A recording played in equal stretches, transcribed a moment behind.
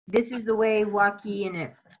This is the way, walk ye in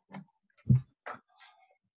it.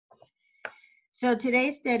 So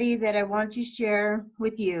today's study that I want to share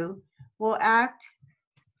with you will act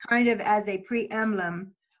kind of as a preamble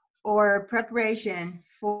or preparation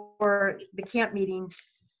for the camp meeting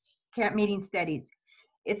studies.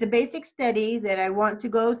 It's a basic study that I want to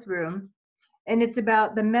go through, and it's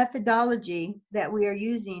about the methodology that we are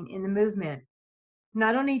using in the movement.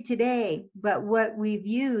 Not only today, but what we've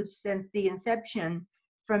used since the inception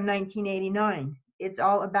from 1989. It's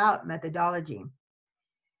all about methodology.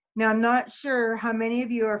 Now, I'm not sure how many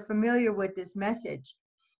of you are familiar with this message,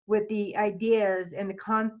 with the ideas and the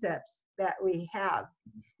concepts that we have.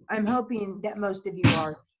 I'm hoping that most of you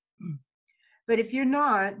are. But if you're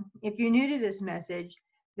not, if you're new to this message,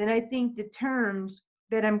 then I think the terms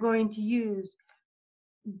that I'm going to use,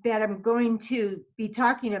 that I'm going to be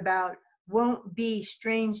talking about, won't be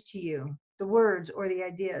strange to you, the words or the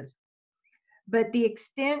ideas. But the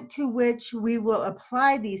extent to which we will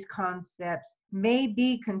apply these concepts may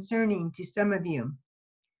be concerning to some of you.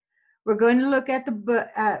 We're going to look at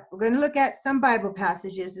some Bible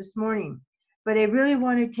passages this morning, but I really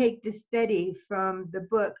want to take this study from the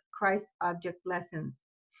book Christ Object Lessons.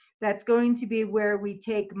 That's going to be where we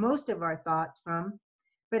take most of our thoughts from.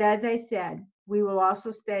 But as I said, we will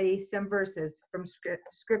also study some verses from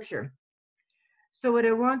Scripture. So what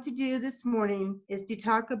I want to do this morning is to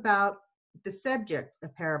talk about the subject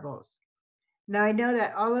of parables. Now, I know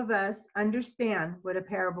that all of us understand what a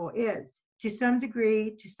parable is. To some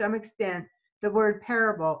degree, to some extent, the word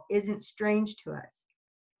parable isn't strange to us.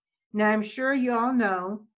 Now, I'm sure you all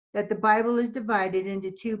know that the Bible is divided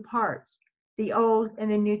into two parts, the Old and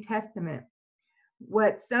the New Testament.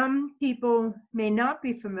 What some people may not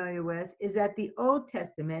be familiar with is that the Old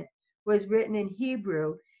Testament was written in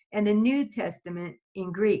Hebrew and the New Testament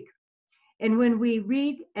in Greek. And when we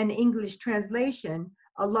read an English translation,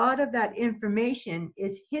 a lot of that information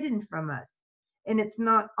is hidden from us, and it's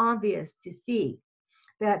not obvious to see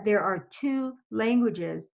that there are two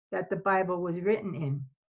languages that the Bible was written in.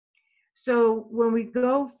 So when we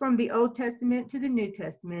go from the Old Testament to the New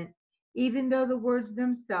Testament, even though the words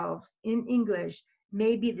themselves in English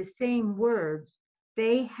may be the same words,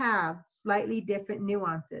 they have slightly different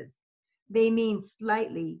nuances. They mean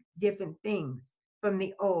slightly different things from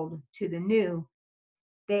the Old to the New.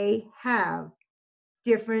 They have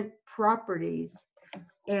different properties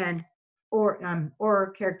and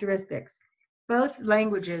or characteristics. Both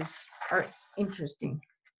languages are interesting.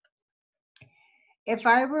 If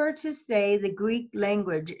I were to say the Greek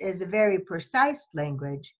language is a very precise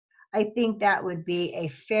language, I think that would be a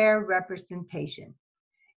fair representation.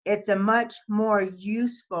 It's a much more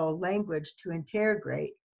useful language to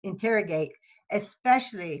interrogate,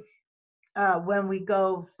 especially when we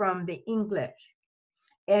go from the English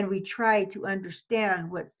and we try to understand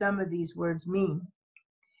what some of these words mean.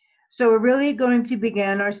 So we're really going to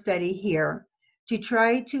begin our study here to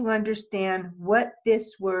try to understand what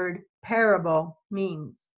this word parable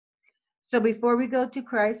means. So before we go to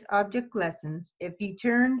Christ Object Lessons, if you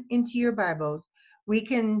turn into your Bibles, we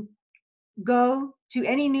can go to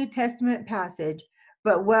any New Testament passage,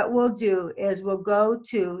 but what we'll do is we'll go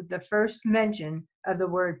to the first mention of the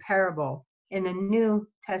word parable in the New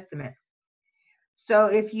Testament. So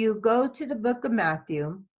if you go to the book of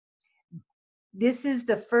Matthew, this is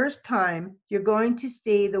the first time you're going to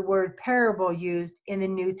see the word parable used in the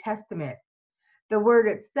New Testament. The word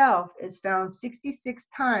itself is found 66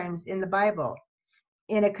 times in the Bible.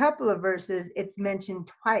 In a couple of verses, it's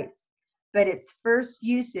mentioned twice, but its first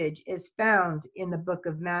usage is found in the book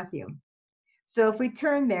of Matthew. So if we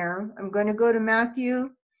turn there, I'm going to go to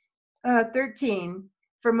Matthew 13.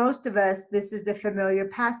 For most of us, this is a familiar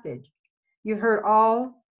passage. You've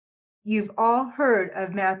all heard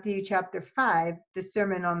of Matthew chapter 5, the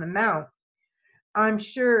Sermon on the Mount. I'm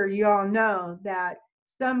sure you all know that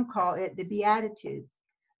some call it the Beatitudes.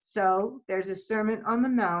 So there's a Sermon on the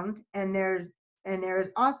Mount, and there is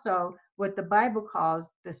also what the Bible calls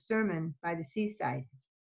the Sermon by the Seaside.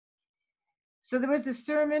 So there was a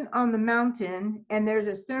Sermon on the Mountain, and there's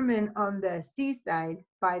a Sermon on the Seaside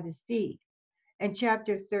by the Sea. And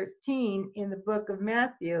chapter 13 in the book of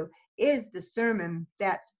Matthew is the sermon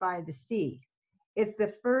that's by the sea. It's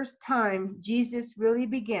the first time Jesus really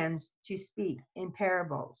begins to speak in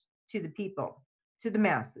parables to the people, to the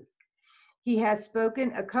masses. He has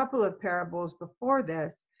spoken a couple of parables before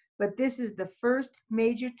this, but this is the first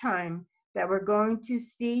major time that we're going to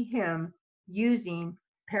see him using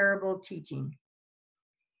parable teaching.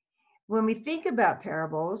 When we think about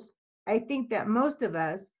parables, I think that most of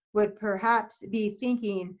us would perhaps be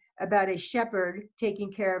thinking about a shepherd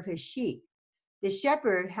taking care of his sheep. The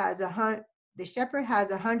shepherd has the shepherd has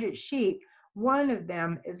 100 sheep, one of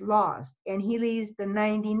them is lost, and he leaves the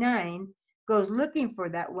 99, goes looking for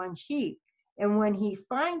that one sheep. And when he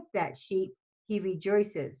finds that sheep, he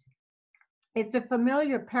rejoices. It's a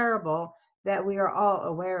familiar parable that we are all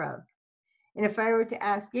aware of. And if I were to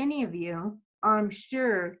ask any of you, I'm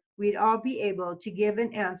sure we'd all be able to give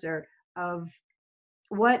an answer of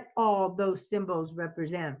what all those symbols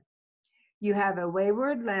represent. You have a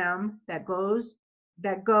wayward lamb that goes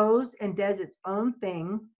and does its own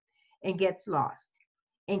thing and gets lost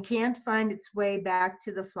and can't find its way back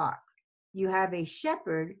to the flock. You have a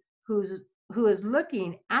shepherd who is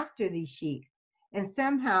looking after these sheep, and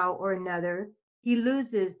somehow or another he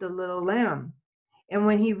loses the little lamb. And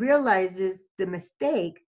when he realizes the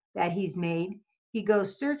mistake that he's made, he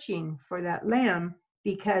goes searching for that lamb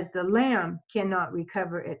because the lamb cannot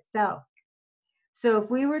recover itself. So if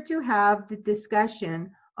we were to have the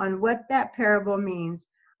discussion on what that parable means,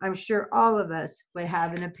 I'm sure all of us would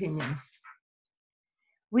have an opinion.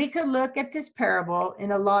 We could look at this parable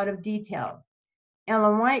in a lot of detail.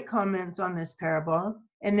 Ellen White comments on this parable,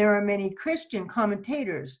 and there are many Christian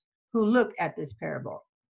commentators who look at this parable.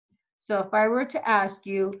 So if I were to ask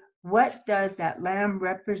you, what does that lamb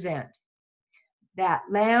represent? That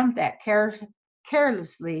lamb that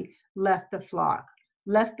carelessly left the flock,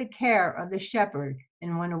 left the care of the shepherd,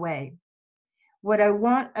 and went away. What I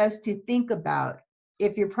want us to think about,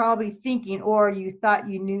 if you're probably thinking or you thought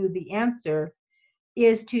you knew the answer,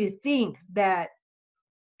 is to think that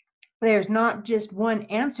there's not just one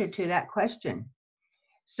answer to that question.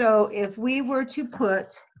 So if we were to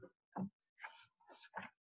put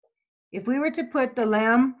the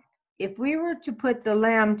lamb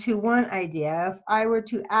to one idea, if I were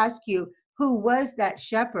to ask you who was that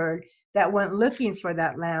shepherd that went looking for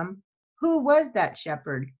that lamb, who was that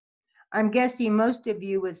shepherd? I'm guessing most of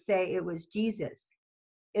you would say it was Jesus.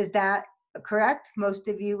 Is that correct? Most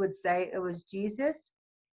of you would say it was Jesus.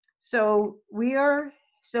 So we're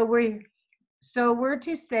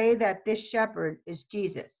to say that this shepherd is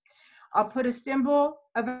Jesus. I'll put a symbol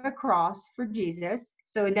of a cross for Jesus.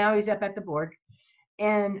 So now he's up at the board.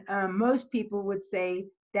 And most people would say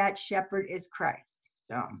that shepherd is Christ.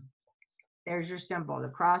 So there's your symbol. The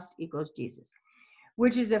cross equals Jesus,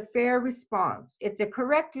 which is a fair response. It's a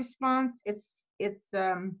correct response. I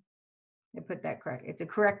put that correct. It's a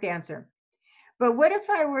correct answer. But what if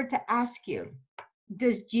I were to ask you,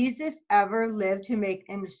 does Jesus ever live to make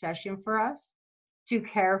intercession for us, to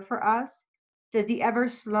care for us? Does he ever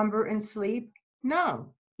slumber and sleep?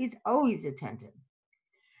 No, he's always attentive.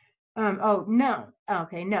 Oh, no.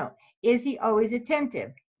 Okay, no. Is he always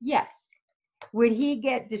attentive? Yes. Would he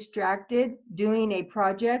get distracted doing a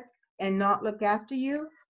project and not look after you?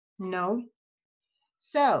 No.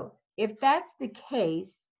 So, if that's the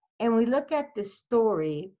case, and we look at the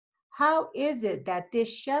story, how is it that this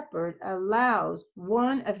shepherd allows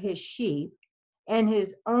one of his sheep, and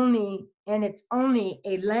it's only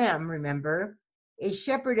a lamb, remember? A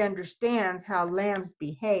shepherd understands how lambs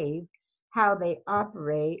behave, how they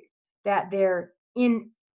operate, that they're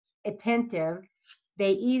inattentive,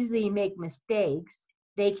 they easily make mistakes,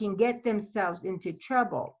 they can get themselves into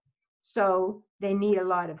trouble, so they need a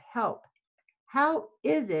lot of help. How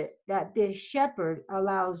is it that this shepherd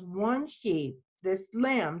allows one sheep, this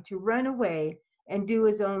lamb, to run away and do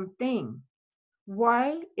his own thing?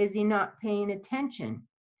 Why is he not paying attention?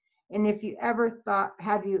 And if you ever thought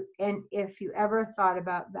about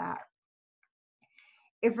that,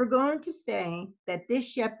 if we're going to say that this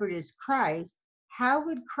shepherd is Christ, how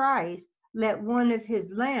would Christ let one of his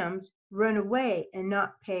lambs run away and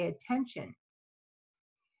not pay attention?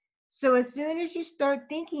 So as soon as you start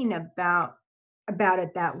thinking about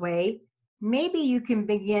it that way, maybe you can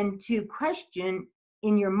begin to question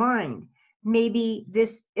in your mind, maybe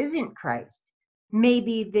this isn't Christ.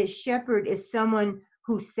 Maybe this shepherd is someone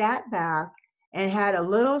who sat back and had a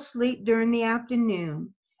little sleep during the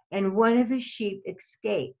afternoon, and one of his sheep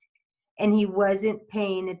escaped, and he wasn't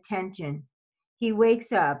paying attention. He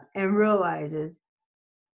wakes up and realizes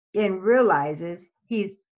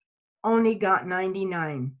he's only got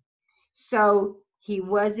 99. So he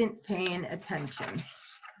wasn't paying attention.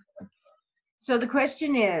 So the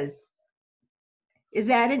question is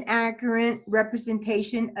that an accurate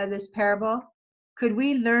representation of this parable? Could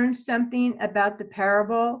we learn something about the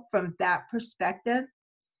parable from that perspective?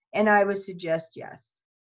 And I would suggest yes.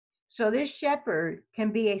 So this shepherd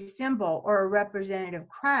can be a symbol or a representative of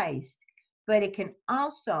Christ, but it can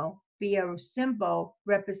also be a symbol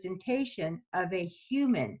representation of a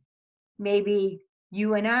human, maybe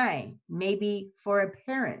you and I, maybe for a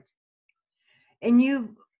parent. And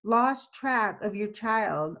you've lost track of your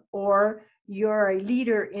child, or you're a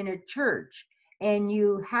leader in a church and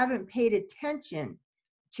you haven't paid attention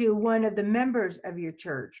to one of the members of your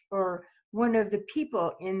church or one of the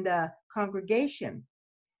people in the congregation.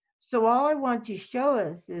 So all I want to show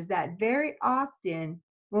us is that very often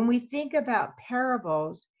when we think about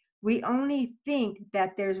parables, we only think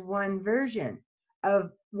that there's one version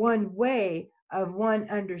of one way of one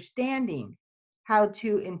understanding how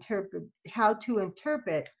to interpret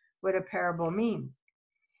what a parable means.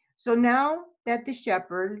 So now that the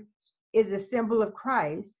shepherd is a symbol of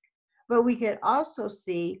Christ, but we could also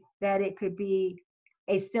see that it could be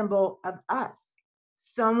a symbol of us,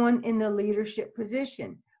 someone in the leadership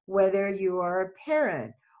position, whether you are a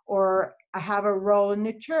parent or have a role in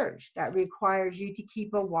the church that requires you to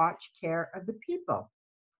keep a watch care of the people.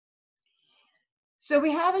 So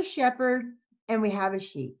we have a shepherd and we have a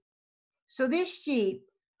sheep. So this sheep,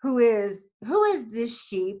 who is this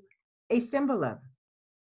sheep a symbol of?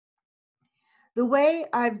 The way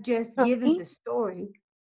I've just given Tony? the story,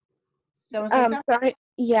 someone say something? Sorry.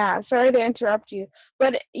 Yeah, sorry to interrupt you.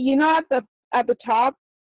 But you know at the top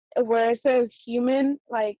where it says human,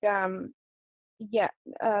 like yeah,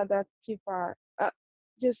 that's too far.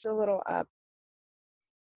 Just a little up.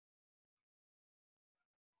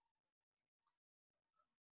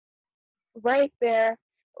 Right there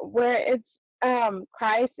where it's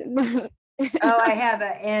Christ and Oh, I have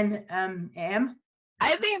a N M.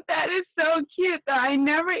 I think that is so cute though. I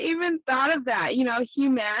never even thought of that.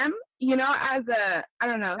 Human, as a I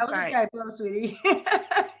don't know, That was a sorry. typo, sweetie.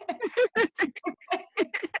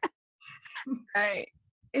 Sorry.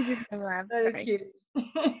 It just made me laugh. That is Sorry. cute.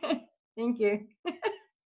 Thank you.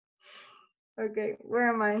 Okay, where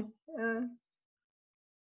am I?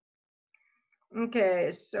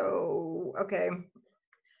 Okay, so okay.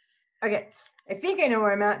 I think I know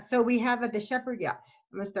where I'm at. So we have the shepherd. Yeah,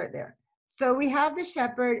 I'm gonna start there. So we have the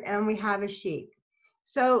shepherd and we have a sheep.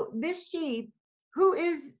 So this sheep, who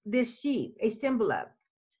is this sheep a symbol of?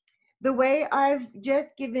 The way I've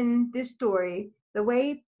just given this story, the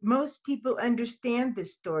way most people understand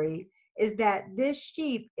this story is that this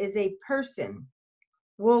sheep is a person.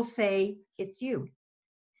 We'll say it's you.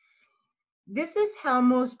 This is how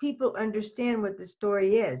most people understand what the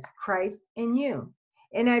story is, Christ and you.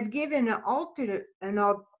 And I've given an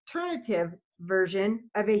alternative version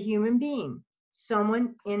of a human being,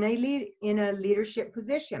 someone in a leadership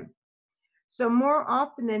position. So more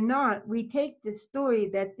often than not, we take the story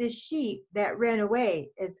that this sheep that ran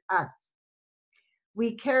away is us.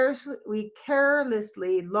 We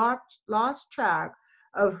carelessly lost track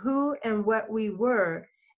of who and what we were,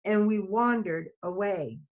 and we wandered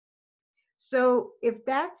away. So if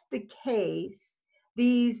that's the case,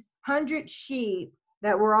 these 100 sheep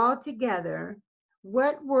that were all together,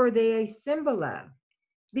 what were they a symbol of?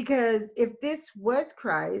 Because if this was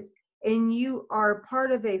Christ and you are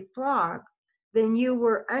part of a flock, then you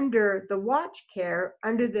were under the watch care,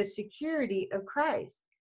 under the security of Christ.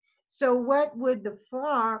 So what would the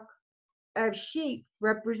flock of sheep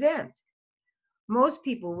represent? Most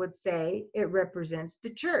people would say it represents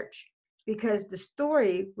the church because the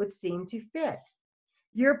story would seem to fit.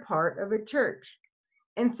 You're part of a church.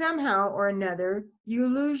 And somehow or another, you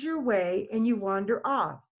lose your way and you wander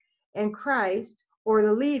off. And Christ or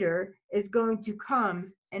the leader is going to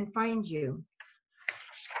come and find you.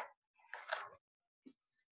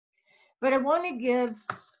 But I want to give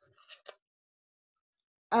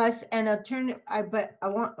us an alternative.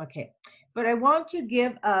 But I want to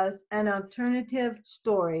give us an alternative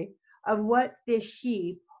story of what this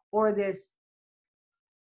sheep or this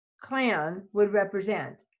clan would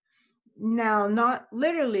represent. Now, not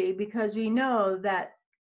literally, because we know that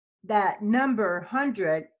number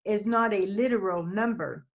 100 is not a literal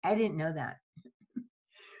number. I didn't know that.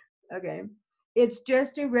 Okay. It's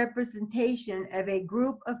just a representation of a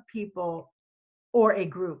group of people or a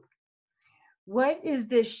group. What is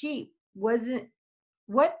this sheep?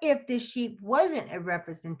 What if this sheep wasn't a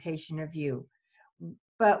representation of you,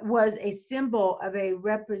 but was a symbol of a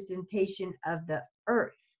representation of the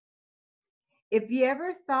earth? If you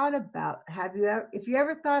ever thought about if you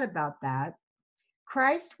ever thought about that,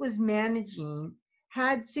 Christ was managing,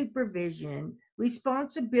 had supervision,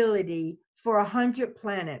 responsibility for 100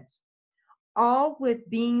 planets, all with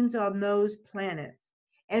beings on those planets.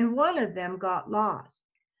 And one of them got lost.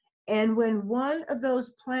 And when one of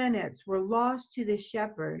those planets were lost to the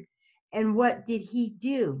shepherd, and what did he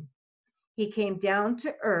do? He came down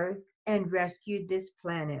to earth and rescued this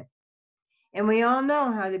planet. And we all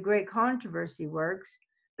know how the great controversy works.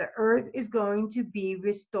 The earth is going to be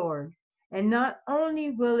restored. And not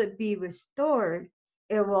only will it be restored,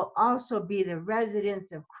 it will also be the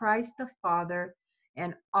residence of Christ the Father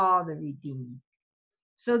and all the redeemed.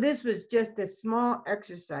 So this was just a small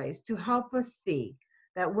exercise to help us see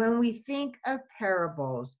that when we think of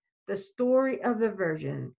parables, the story of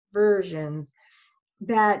the versions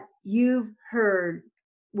that you've heard,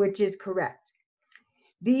 which is correct.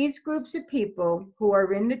 These groups of people who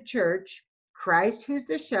are in the church, Christ who's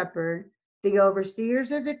the shepherd, the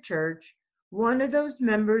overseers of the church, one of those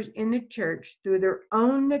members in the church through their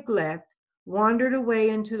own neglect wandered away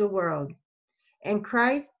into the world. And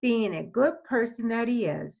Christ, being a good person that he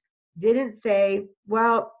is, didn't say,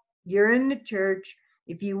 well, you're in the church.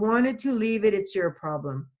 If you wanted to leave it, it's your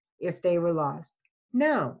problem if they were lost.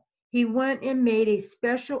 No, he went and made a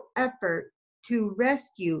special effort to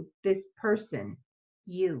rescue this person,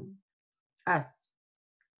 you, us.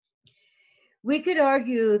 We could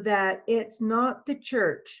argue that it's not the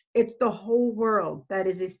church, it's the whole world that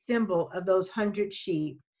is a symbol of those 100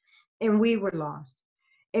 sheep, and we were lost.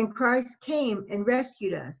 And Christ came and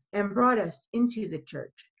rescued us and brought us into the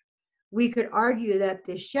church. We could argue that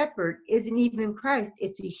the shepherd isn't even Christ,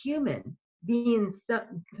 it's a human being,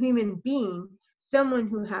 someone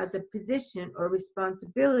who has a position or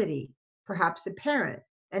responsibility, perhaps a parent,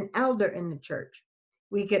 an elder in the church.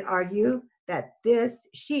 We could argue that this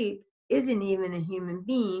sheep isn't even a human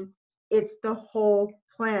being, it's the whole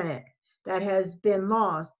planet that has been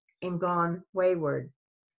lost and gone wayward.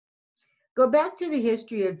 Go back to the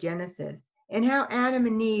history of Genesis and how Adam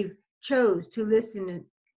and Eve chose to listen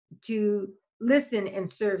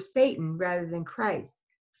and serve Satan rather than Christ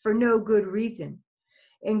for no good reason.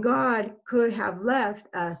 And God could have left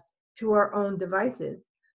us to our own devices,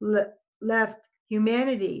 left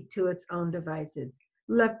humanity to its own devices,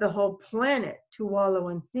 left the whole planet to wallow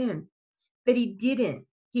in sin. But he didn't.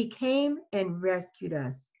 He came and rescued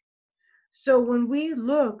us. So when we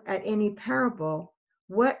look at any parable,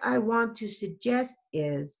 what I want to suggest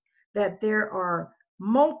is that there are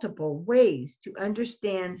multiple ways to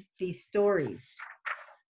understand these stories.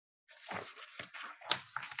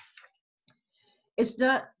 It's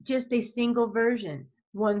not just a single version,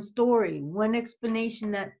 one story, one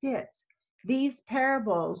explanation that fits. These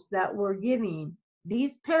parables that were given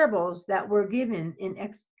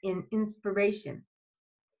in inspiration.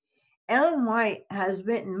 Ellen White has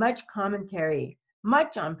written much commentary,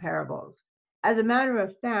 much on parables. As a matter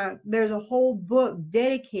of fact, there's a whole book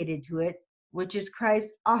dedicated to it, which is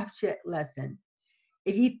Christ's Object Lesson.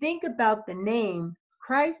 If you think about the name,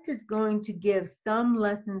 Christ is going to give some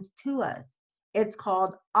lessons to us. It's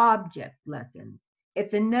called object lessons.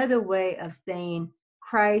 It's another way of saying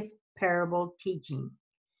Christ's parable teaching.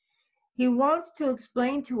 He wants to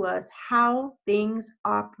explain to us how things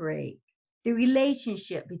operate, the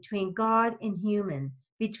relationship between God and human,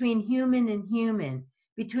 between human,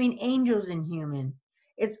 between angels and human.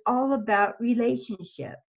 It's all about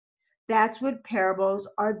relationship. That's what parables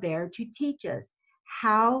are there to teach us,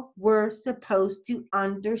 how we're supposed to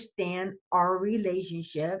understand our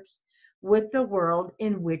relationships with the world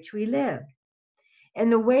in which we live.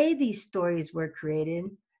 And the way these stories were created,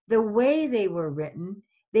 the way they were written,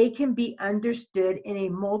 they can be understood in a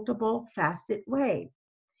multiple facet way.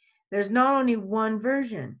 There's not only one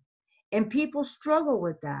version, and people struggle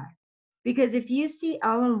with that. Because if you see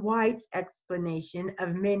Ellen White's explanation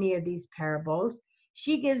of many of these parables,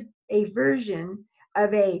 she gives a version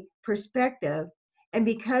of a perspective. And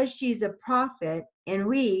because she's a prophet, and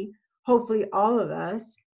we, hopefully all of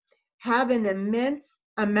us, have an immense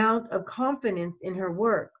amount of confidence in her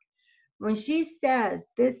work. When she says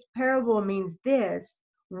this parable means this,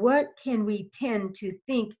 what can we tend to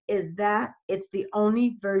think is that it's the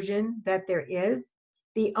only version that there is,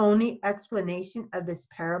 the only explanation of this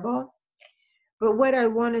parable? But what I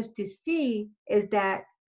want us to see is that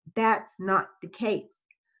that's not the case.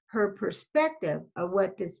 Her perspective of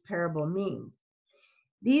what this parable means.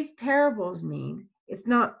 These parables mean it's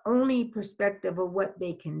not only perspective of what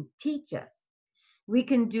they can teach us. We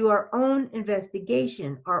can do our own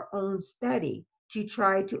investigation, our own study to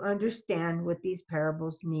try to understand what these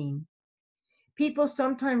parables mean. People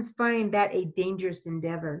sometimes find that a dangerous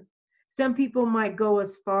endeavor. Some people might go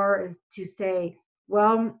as far as to say,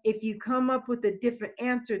 well, if you come up with a different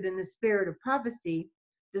answer than the spirit of prophecy,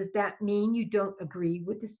 does that mean you don't agree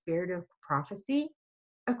with the spirit of prophecy?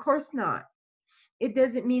 Of course not. It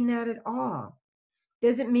doesn't mean that at all.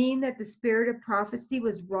 Does it mean that the spirit of prophecy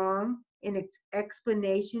was wrong in its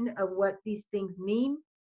explanation of what these things mean?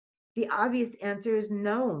 The obvious answer is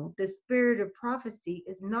no, the spirit of prophecy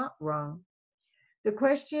is not wrong. The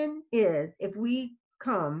question is if we,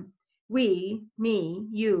 me,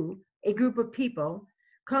 you, a group of people,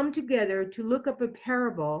 come together to look up a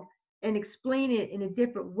parable and explain it in a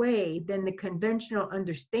different way than the conventional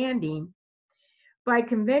understanding, By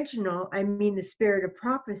conventional, I mean the spirit of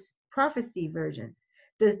prophecy version.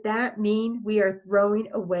 Does that mean we are throwing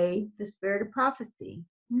away the spirit of prophecy?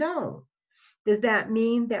 No. Does that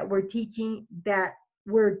mean that we're teaching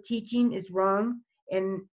is wrong?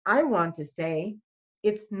 And I want to say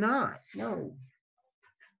it's not. No.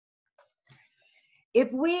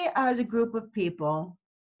 If we as a group of people,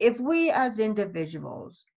 if we as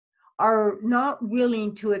individuals are not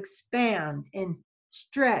willing to expand and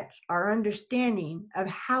stretch our understanding of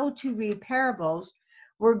how to read parables,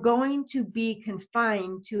 we're going to be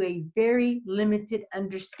confined to a very limited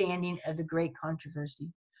understanding of the great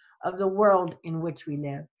controversy of the world in which we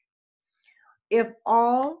live. If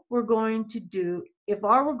all we're going to do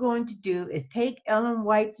is take Ellen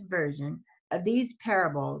White's version of these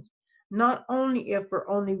parables, not only if we're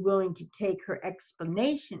only willing to take her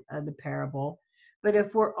explanation of the parable, but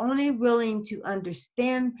if we're only willing to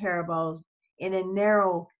understand parables in a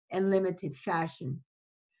narrow and limited fashion.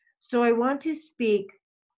 So I want to speak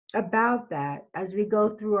about that as we go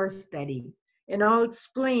through our study, and I'll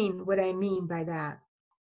explain what I mean by that.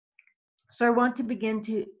 So I want to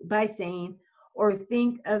begin by saying or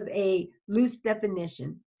think of a loose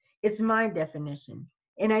definition. It's my definition.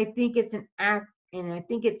 And I think it's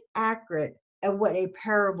accurate of what a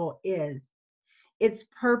parable is. Its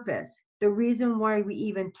purpose, the reason why we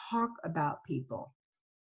even talk about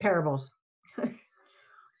parables.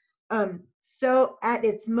 So at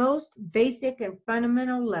its most basic and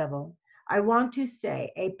fundamental level, I want to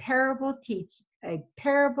say a parable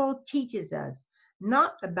teaches us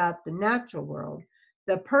not about the natural world.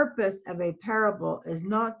 The purpose of a parable is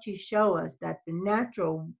not to show us that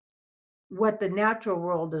what the natural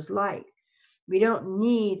world is like. We don't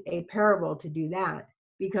need a parable to do that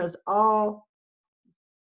because all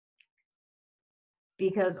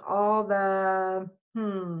the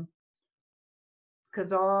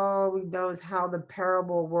because all we know is how the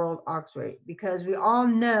parable world operates, because we all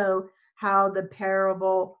know how the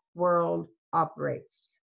parable world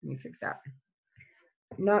operates. Let me fix that.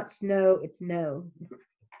 Not snow, it's no.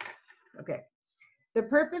 Okay. The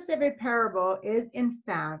purpose of a parable is, in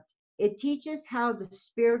fact, it teaches how the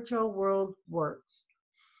spiritual world works.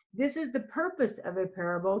 This is the purpose of a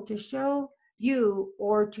parable, to show you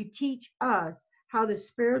or to teach us how the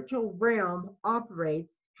spiritual realm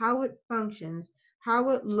operates, how it functions, how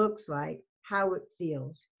it looks like, how it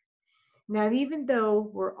feels. Now, even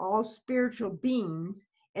though we're all spiritual beings,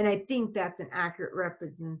 and I think that's an accurate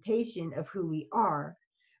representation of who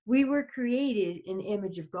we were created in the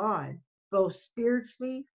image of God, both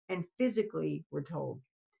spiritually and physically, we're told.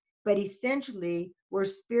 But essentially, we're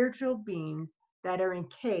spiritual beings that are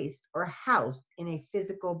encased or housed in a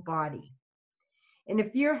physical body. And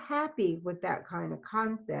if you're happy with that kind of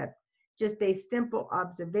concept, just a simple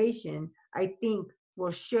observation, I think,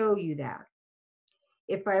 will show you that.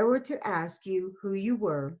 If I were to ask you who you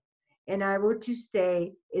were, and I were to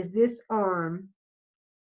say, is this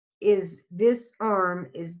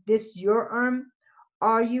your arm?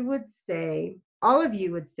 All of you would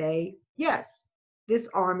say, yes, this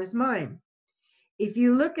arm is mine. If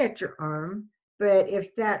you look at your arm, but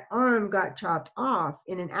if that arm got chopped off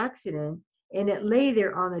in an accident and it lay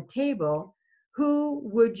there on the table, who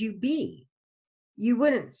would you be? You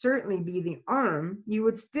wouldn't certainly be the arm. You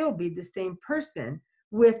would still be the same person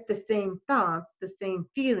with the same thoughts, the same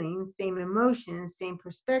feelings, same emotions, same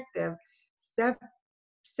perspective,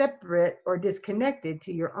 separate or disconnected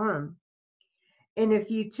to your arm. And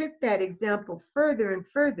if you took that example further and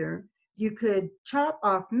further, you could chop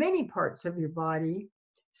off many parts of your body.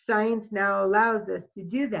 Science now allows us to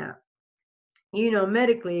do that.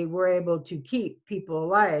 Medically, we're able to keep people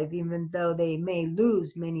alive, even though they may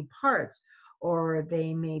lose many parts or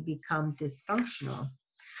they may become dysfunctional.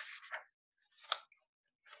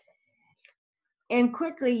 And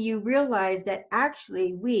quickly you realize that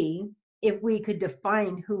actually if we could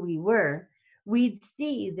define who we were, we'd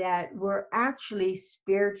see that we're actually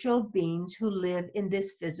spiritual beings who live in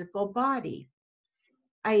this physical body.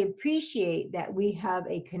 I appreciate that we have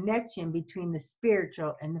a connection between the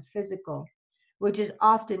spiritual and the physical, which is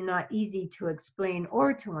often not easy to explain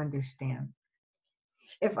or to understand.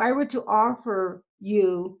 If I were to offer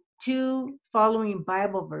you two following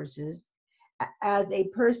Bible verses, as a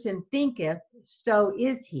person thinketh, so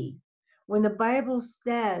is he. When the Bible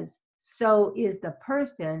says, so is the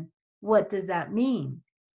person, what does that mean?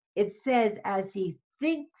 It says, as he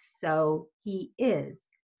thinks, so he is.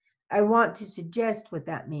 I want to suggest what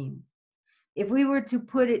that means. If we were to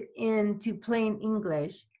put it into plain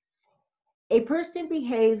English, a person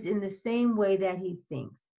behaves in the same way that he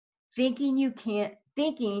thinks. Thinking you can't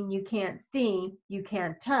see, you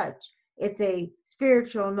can't touch, It's a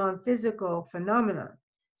spiritual, non-physical phenomenon,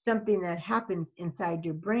 something that happens inside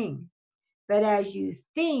your brain. But as you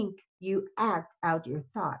think, you act out your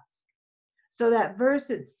thoughts. So that verse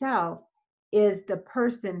itself is the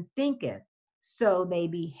person thinketh, so they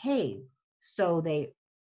behave, so they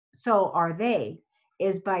so are they,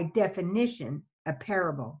 is by definition a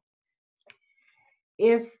parable.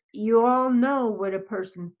 If you all know what a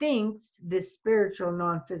person thinks, this spiritual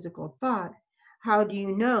non-physical thought, how do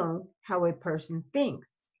you know how a person thinks?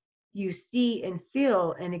 You see and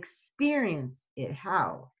feel and experience it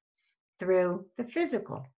how? Through the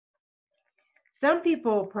physical. Some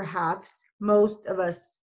people, perhaps, most of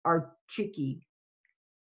us are tricky.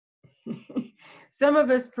 Some of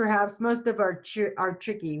us, perhaps, most of are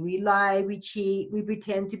tricky. We lie, we cheat, we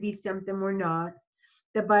pretend to be something we're not.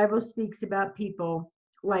 The Bible speaks about people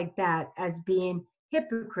like that as being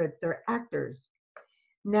hypocrites or actors.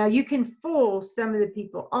 Now, you can fool some of the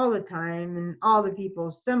people all the time and all the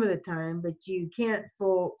people some of the time, but you can't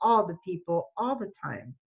fool all the people all the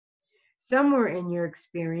time. Somewhere in your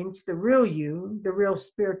experience, the real you, the real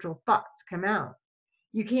spiritual thoughts come out.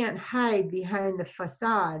 You can't hide behind the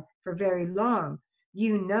facade for very long.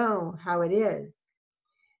 You know how it is.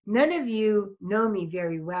 None of you know me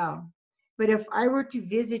very well, but if I were to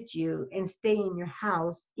visit you and stay in your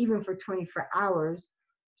house, even for 24 hours,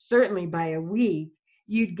 certainly by a week,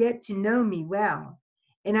 you'd get to know me well,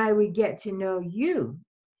 and I would get to know you.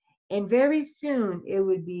 And very soon it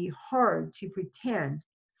would be hard to pretend.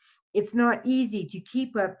 It's not easy to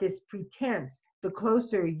keep up this pretense the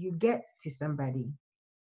closer you get to somebody.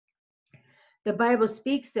 The Bible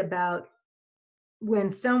speaks about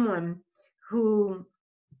when someone who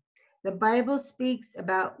The Bible speaks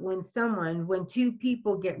about when two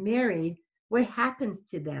people get married, what happens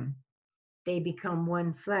to them? They become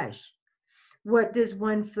one flesh. What does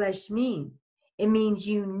one flesh mean? It means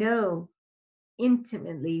you know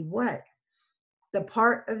intimately what? The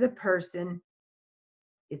part of the person,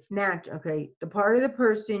 it's natural, okay? The part of the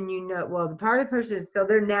person you know, well, the part of the person, so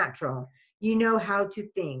they're natural. You know how to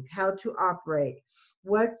think, how to operate,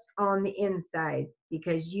 what's on the inside,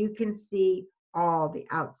 because you can see all the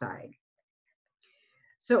outside.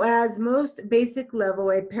 So as most basic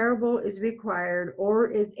level, a parable is required or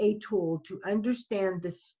is a tool to understand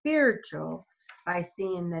the spiritual by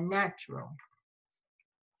seeing the natural.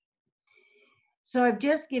 So I've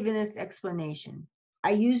just given this explanation.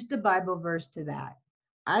 I used the Bible verse to that.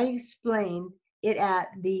 I explained it at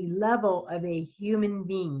the level of a human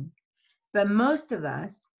being. But most of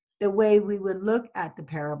us, the way we would look at the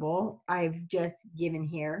parable I've just given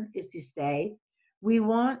here is to say, we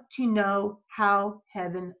want to know how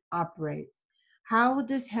heaven operates. How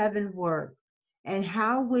does heaven work? And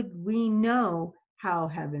how would we know how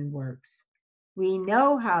heaven works? We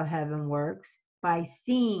know how heaven works by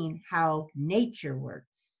seeing how nature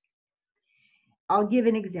works. I'll give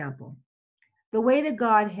an example. The way the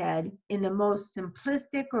Godhead, in the most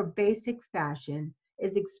simplistic or basic fashion,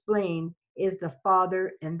 is explained is the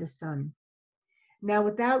Father and the Son. Now,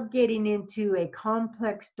 without getting into a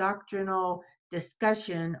complex doctrinal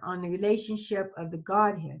discussion on the relationship of the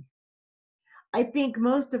Godhead, I think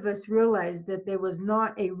most of us realize that there was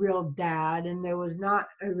not a real dad and there was not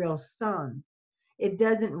a real son. It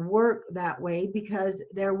doesn't work that way because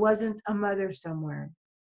there wasn't a mother somewhere.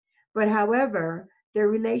 But however, their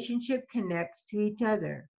relationship connects to each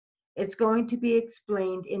other. It's going to be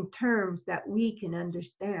explained in terms that we can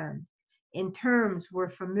understand, in terms we're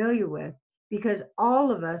familiar with, because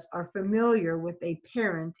all of us are familiar with a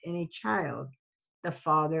parent and a child, the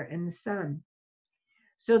Father and the Son.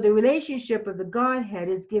 So the relationship of the Godhead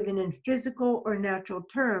is given in physical or natural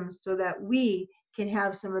terms so that we can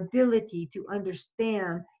have some ability to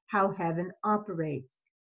understand how heaven operates.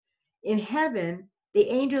 In heaven, the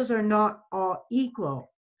angels are not all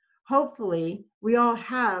equal. Hopefully, we all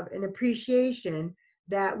have an appreciation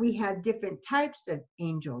that we have different types of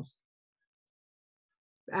angels.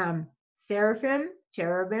 Seraphim,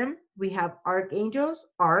 cherubim, we have archangels,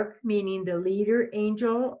 arch meaning the leader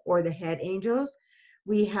angel or the head angels.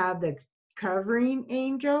 We have the covering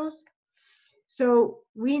angels. So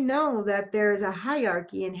we know that there is a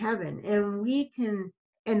hierarchy in heaven,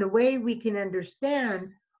 and the way we can understand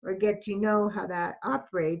or get to know how that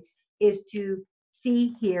operates is to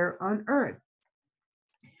see here on earth.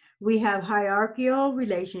 We have hierarchical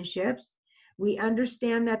relationships. We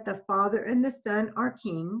understand that the Father and the Son are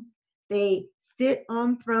kings. They sit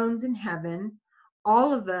on thrones in heaven.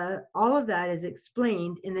 All of that is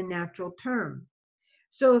explained in the natural term.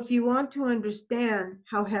 So if you want to understand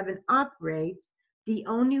how heaven operates, the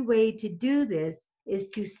only way to do this is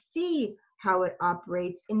to see how it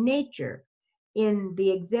operates in nature. in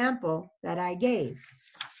the example that I gave.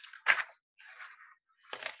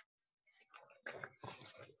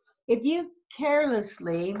 If you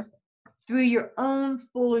carelessly, through your own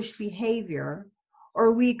foolish behavior,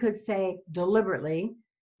 or we could say deliberately,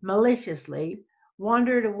 maliciously,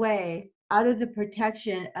 wandered away out of the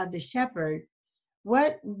protection of the shepherd,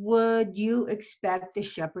 what would you expect the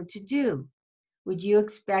shepherd to do? Would you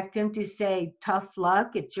expect him to say, tough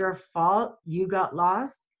luck, it's your fault, you got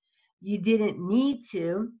lost, you didn't need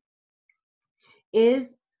to?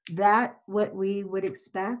 Is that what we would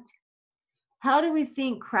expect? How do we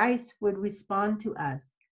think Christ would respond to us?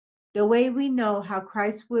 The way we know how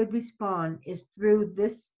Christ would respond is through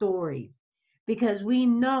this story, because we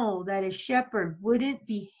know that a shepherd wouldn't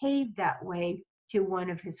behave that way to one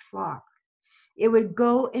of his flock. It would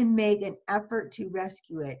go and make an effort to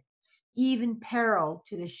rescue it, even peril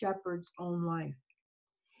to the shepherd's own life.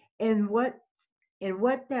 And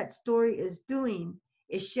what that story is doing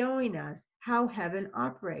is showing us how heaven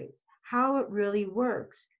operates, how it really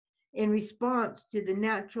works in response to the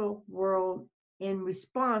natural world, in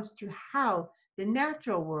response to how the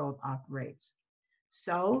natural world operates.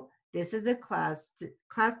 So this is a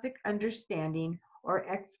classic understanding or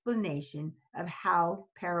explanation of how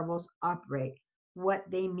parables operate, what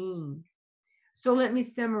they mean. So let me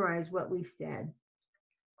summarize what we've said.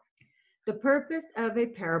 The purpose of a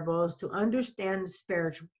parable is to understand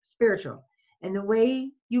the spiritual, and the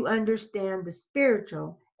way you understand the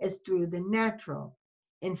spiritual is through the natural.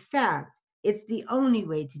 In fact, it's the only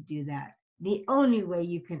way to do that. The only way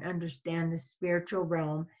you can understand the spiritual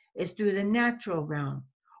realm is through the natural realm,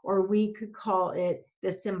 or we could call it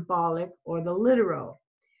the symbolic or the literal.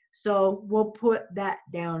 So we'll put that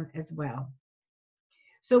down as well.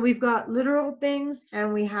 So we've got literal things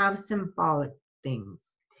and we have symbolic things.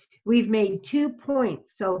 We've made 2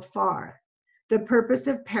 points so far. The purpose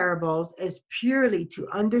of parables is purely to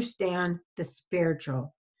understand the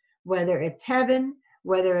spiritual, whether it's heaven,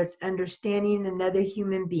 whether it's understanding another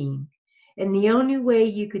human being. And the only way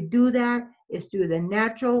you could do that is through the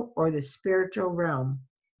natural or the spiritual realm.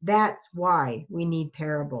 That's why we need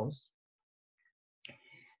parables.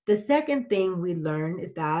 The second thing we learn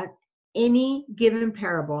is that any given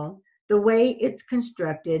parable, the way it's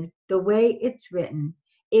constructed, the way it's written,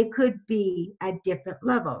 it could be at different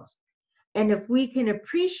levels. And if we can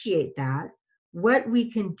appreciate that, what we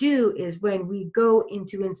can do is when we go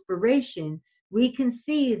into inspiration, we can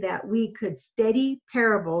see that we could study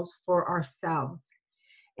parables for ourselves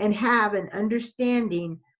and have an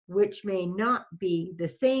understanding which may not be the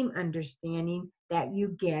same understanding that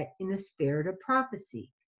you get in the spirit of prophecy.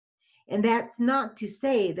 And that's not to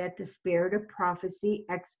say that the spirit of prophecy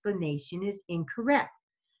explanation is incorrect,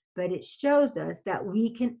 but it shows us that we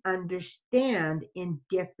can understand in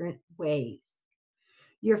different ways.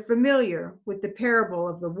 You're familiar with the parable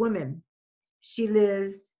of the woman. She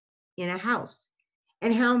lives in a house.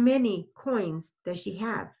 And how many coins does she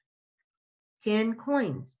have? 10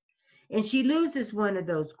 coins. And she loses one of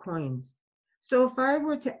those coins. So if I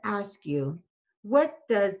were to ask you, what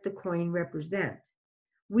does the coin represent?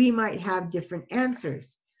 We might have different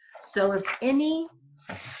answers. So if any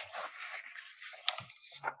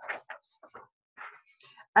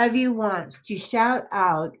of you wants to shout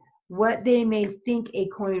out what they may think a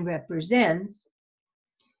coin represents,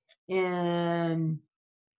 and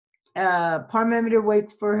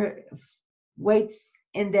Parmenides waits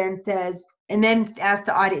and then says, and then as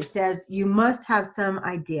the audience says, you must have some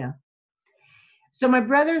idea. So my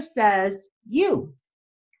brother says, you.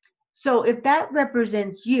 So if that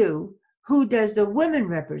represents you, who does the woman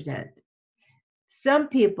represent? Some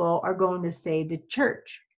people are going to say the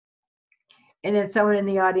church. And then someone in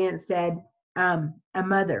the audience said, a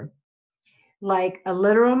mother. Like a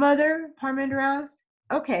literal mother, Parmenides asked?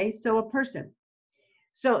 Okay, so a person.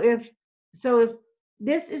 So if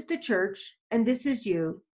this is the church and this is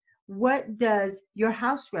you, what does your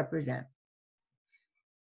house represent?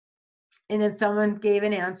 And then someone gave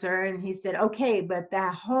an answer and he said, okay, but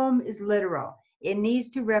that home is literal. It needs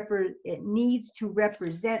to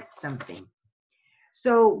represent something.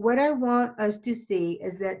 So what I want us to see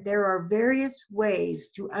is that there are various ways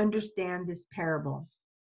to understand this parable.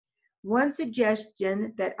 One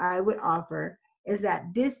suggestion that I would offer is that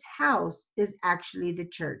this house is actually the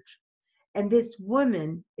church. And this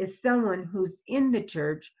woman is someone who's in the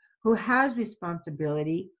church who has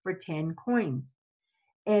responsibility for 10 coins.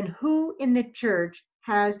 And who in the church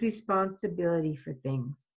has responsibility for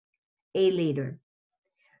things? A leader.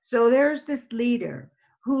 So there's this leader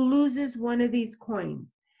who loses one of these coins,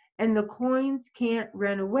 and the coins can't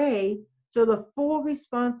run away. So the full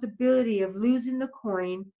responsibility of losing the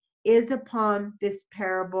coin is upon this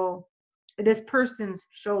parable, this person's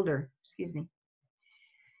shoulder, excuse me.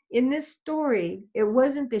 In this story, it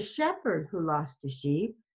wasn't the shepherd who lost the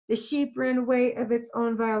sheep. The sheep ran away of its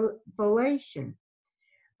own volition.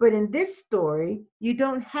 But in this story, you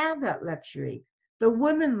don't have that luxury. The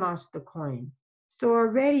woman lost the coin. So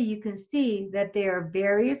already you can see that there are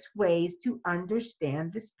various ways to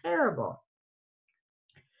understand this parable.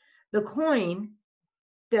 The coin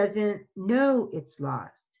doesn't know it's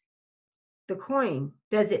lost. The coin,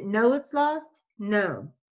 does it know it's lost?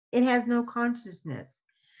 No, it has no consciousness.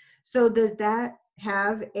 So does that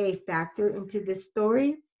have a factor into this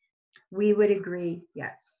story? We would agree,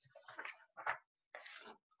 yes.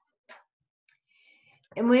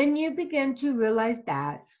 And when you begin to realize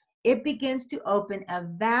that, it begins to open a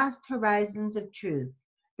vast horizons of truth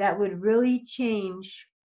that would really change,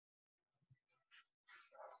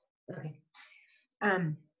 okay,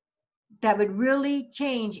 that would really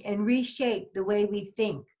change and reshape the way we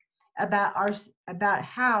think about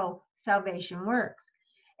how salvation works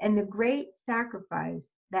and the great sacrifice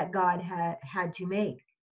that God had to make.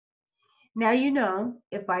 Now you know,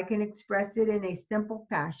 if I can express it in a simple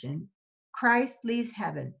fashion, Christ leaves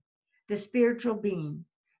heaven, the spiritual being,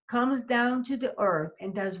 comes down to the earth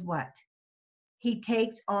and does what? He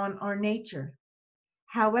takes on our nature.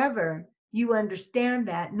 However, you understand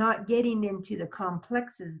that, not getting into the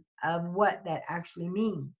complexes of what that actually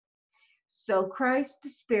means. So Christ, the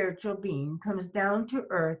spiritual being, comes down to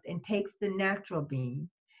earth and takes the natural being,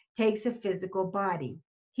 takes a physical body.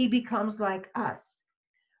 He becomes like us.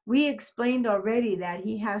 We explained already that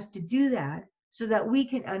he has to do that so that we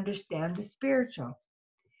can understand the spiritual.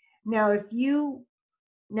 Now, if you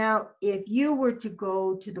were to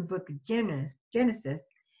go to the book of Genesis,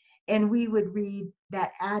 and we would read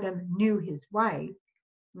that Adam knew his wife,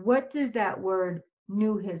 what does that word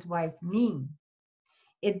knew his wife mean?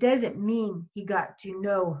 It doesn't mean he got to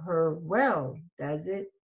know her well, does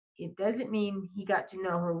it? It doesn't mean he got to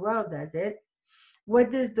know her well, does it?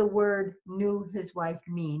 What does the word knew his wife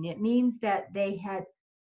mean? It means that they had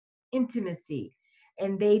intimacy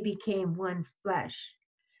and they became one flesh.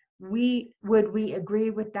 Would we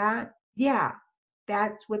agree with that? Yeah,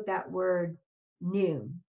 that's what that word knew.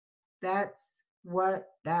 That's what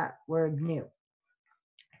that word knew.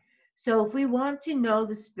 So if we want to know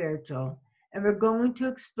the spiritual, and we're going to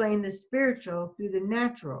explain the spiritual through the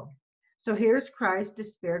natural. So here's Christ, the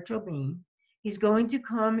spiritual being. He's going to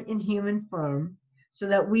come in human form so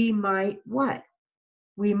that we might what?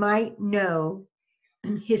 We might know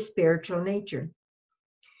his spiritual nature.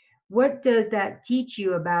 What does that teach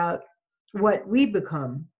you about what we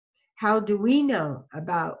become? How do we know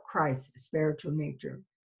about Christ's spiritual nature?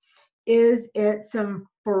 Is it some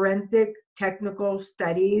forensic technical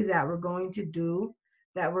study that we're going to do,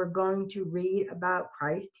 that we're going to read about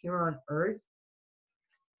Christ here on earth?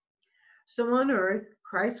 So on earth,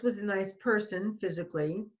 Christ was a nice person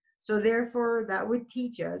physically, so therefore that would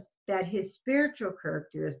teach us that his spiritual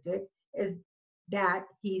characteristic is that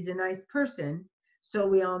he's a nice person, so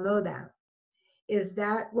we all know that. Is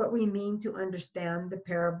that what we mean to understand the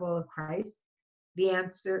parable of Christ? The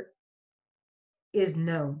answer is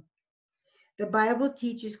no. The Bible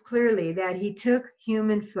teaches clearly that he took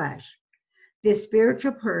human flesh, this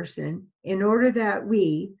spiritual person, in order that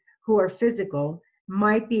we, who are physical,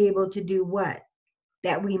 might be able to do what?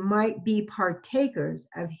 That we might be partakers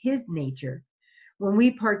of his nature. When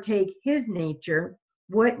we partake his nature,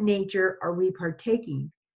 what nature are we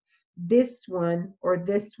partaking? This one or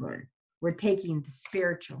this one? We're taking the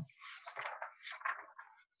spiritual.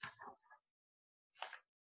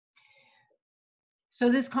 So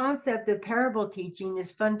this concept of parable teaching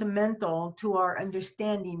is fundamental to our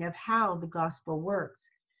understanding of how the gospel works.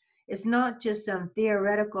 It's not just some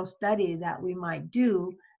theoretical study that we might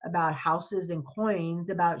do about houses and coins,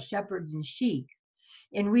 about shepherds and sheep,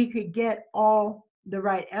 and we could get all the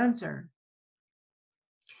right answer.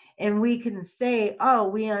 And we can say, oh,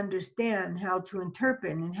 we understand how to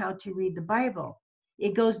interpret and how to read the Bible.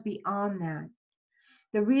 It goes beyond that.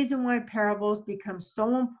 The reason why parables become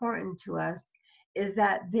so important to us is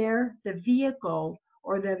that they're the vehicle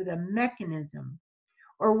or they're the mechanism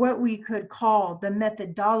or what we could call the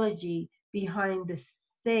methodology behind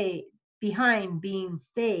behind being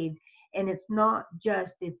saved. And it's not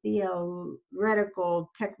just a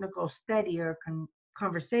theoretical technical study or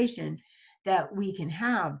conversation that we can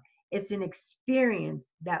have. It's an experience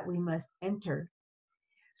that we must enter.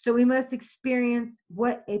 So we must experience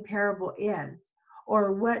what a parable is,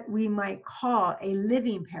 or what we might call a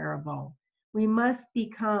living parable. We must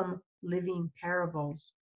become living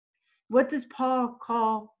parables. What does Paul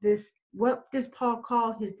call this? What does Paul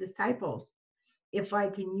call his disciples? If I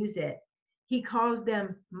can use it, He calls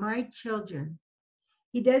them my children.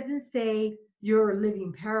 He doesn't say you're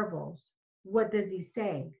living parables. What does he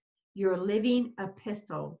say? You're a living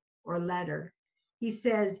epistle or letter. He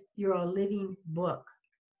says you're a living book.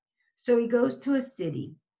 So he goes to a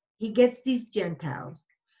city. He gets these Gentiles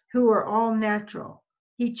who are all natural.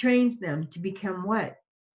 He trains them to become what?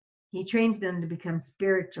 He trains them to become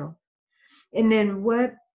spiritual. And then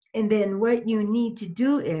what you need to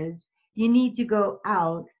do is you need to go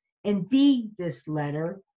out and be this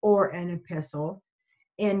letter or an epistle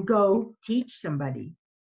and go teach somebody.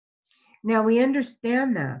 Now we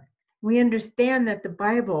understand that. We understand that the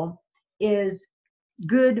Bible is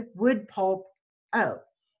good wood pulp. Oh,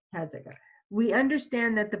 how's it go? We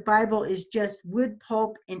understand that the Bible is just wood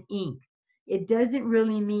pulp and ink. It doesn't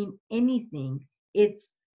really mean anything.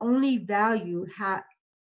 It's only value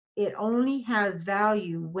it only has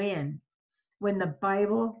value when the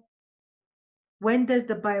Bible when does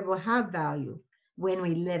the Bible have value? When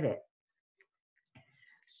we live it.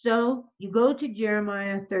 So you go to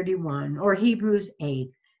Jeremiah 31 or Hebrews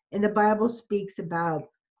 8, and the Bible speaks about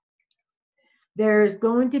there's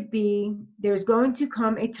going to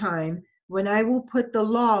come a time when I will put the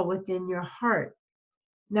law within your heart.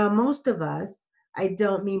 Now, most of us, I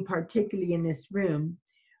don't mean particularly in this room,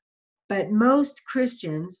 but most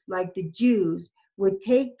Christians, like the Jews, would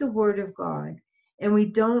take the word of God, and we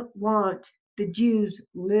don't want the Jews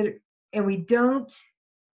and we don't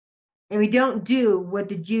do what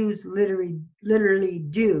the Jews literally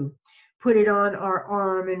do. Put it on our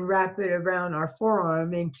arm and wrap it around our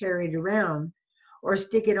forearm and carry it around, or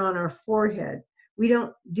stick it on our forehead. We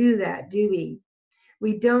don't do that, do we?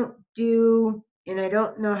 We don't do, and I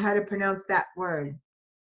don't know how to pronounce that word.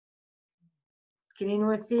 Can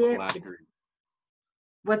anyone see it? Flattery.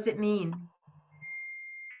 What's it mean?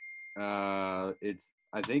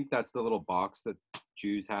 I think that's the little box that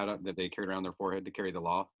Jews had that they carried around their forehead to carry the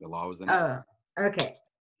law. The law was in it. Oh, okay.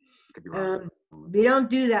 Could be wrong. We don't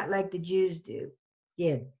do that like the Jews did.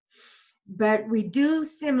 But we do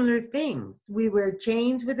similar things. We wear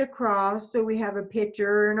chains with a cross, so we have a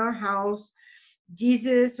picture in our house,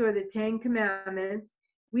 Jesus or the Ten Commandments.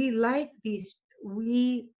 We like these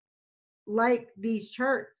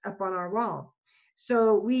charts up on our wall.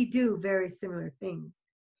 So we do very similar things.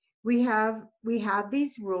 We have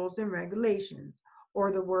these rules and regulations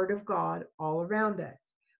or the word of God all around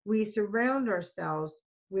us. We surround ourselves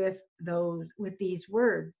with these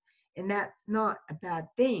words, and that's not a bad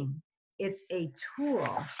thing. It's a tool,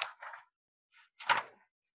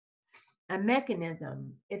 a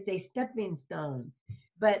mechanism, it's a stepping stone,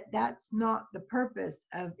 but that's not the purpose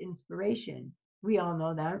of inspiration. We all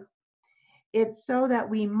know that. It's so that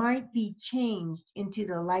we might be changed into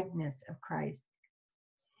the likeness of Christ.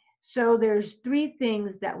 So there's three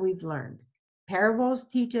things that we've learned. Parables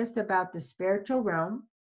teach us about the spiritual realm,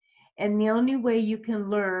 and the only way you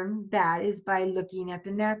can learn that is by looking at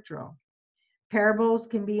the natural. Parables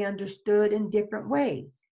can be understood in different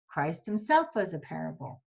ways. Christ himself was a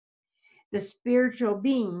parable. The spiritual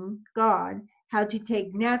being, God, had to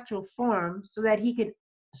take natural form so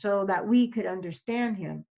that we could understand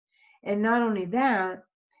him. And not only that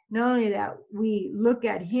we look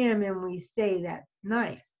at him and we say that's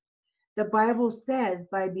nice. The Bible says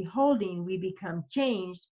by beholding we become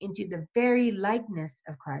changed into the very likeness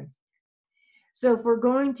of Christ. So if we're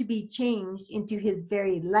going to be changed into his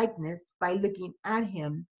very likeness by looking at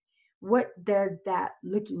him, what does that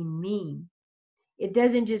looking mean? It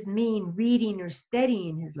doesn't just mean reading or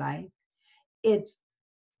studying his life. It's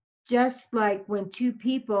just like when two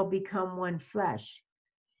people become one flesh.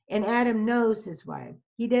 And Adam knows his wife.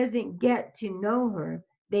 He doesn't get to know her.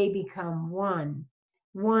 They become one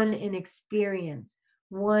in experience,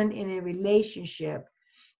 one in a relationship.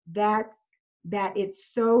 That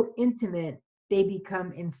it's so intimate, they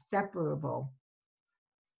become inseparable.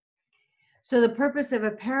 So the purpose of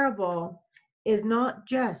a parable is not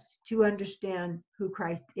just to understand who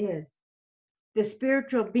Christ is. The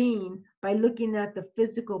spiritual being, by looking at the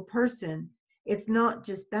physical person, it's not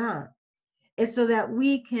just that. It's so that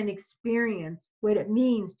we can experience what it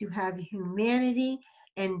means to have humanity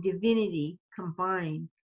and divinity combined.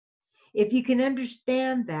 If you can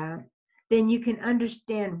understand that, then you can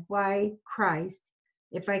understand why Christ,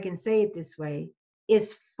 if I can say it this way,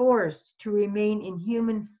 is forced to remain in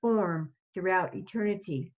human form throughout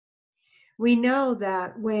eternity. We know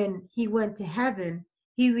that when he went to heaven,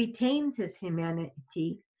 he retains his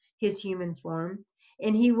humanity, his human form,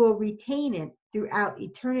 and he will retain it throughout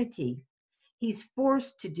eternity. He's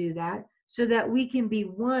forced to do that so that we can be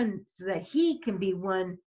one, so that he can be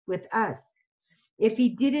one with us. If he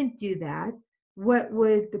didn't do that, what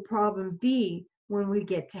would the problem be when we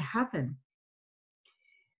get to heaven?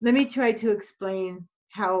 Let me try to explain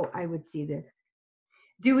how I would see this.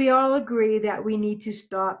 Do we all agree that we need to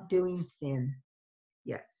stop doing sin?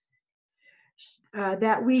 Yes.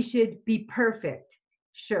 That we should be perfect?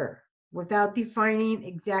 Sure, without defining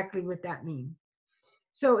exactly what that means.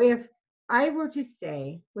 So if I were to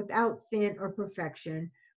say without sin or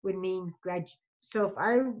perfection would mean so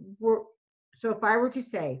if I were to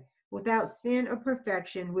say without sin or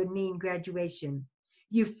perfection would mean graduation,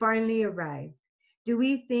 you finally arrived. Do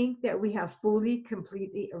we think that we have fully,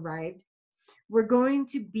 completely arrived? We're going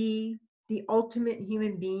to be the ultimate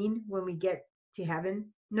human being when we get to heaven?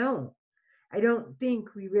 No, I don't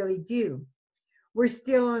think we really do. We're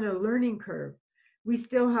still on a learning curve. We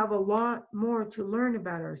still have a lot more to learn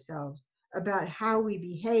about ourselves, about how we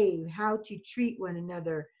behave, how to treat one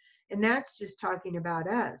another. And that's just talking about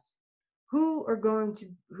us.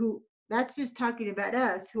 That's just talking about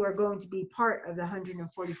us who are going to be part of the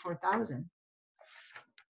 144,000.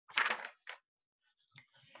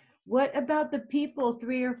 What about the people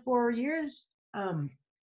 3 or 4 years?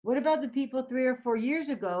 What about the people 3 or 4 years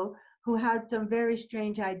ago who had some very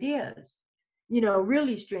strange ideas?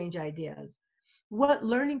 Really strange ideas. What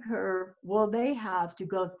learning curve will they have to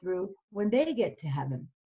go through when they get to heaven?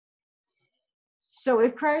 So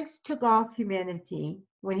if Christ took off humanity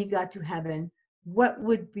when he got to heaven, what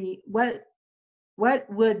would the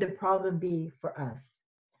problem be for us?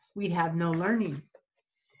 We'd have no learning.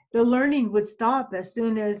 The learning would stop as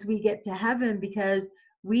soon as we get to heaven because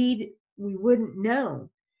we wouldn't know.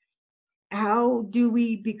 How do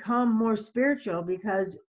we become more spiritual?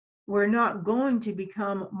 Because we're not going to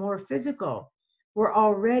become more physical. We're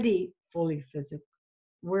already fully physical.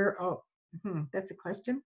 That's a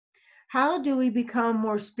question. How do we become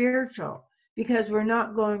more spiritual? Because we're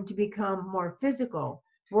not going to become more physical.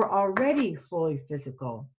 We're already fully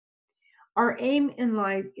physical. Our aim in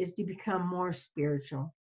life is to become more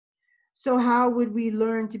spiritual. So how would we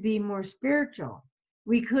learn to be more spiritual?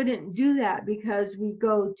 We couldn't do that because we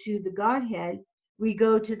go to the Godhead, we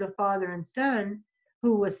go to the Father and Son,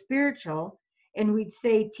 who was spiritual, and we'd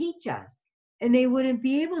say, teach us. And they wouldn't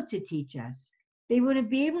be able to teach us. They wouldn't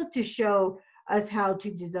be able to show us how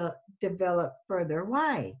to develop further.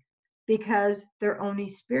 Why? Because they're only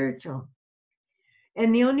spiritual.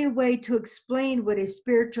 And the only way to explain what a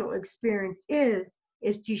spiritual experience is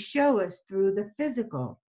to show us through the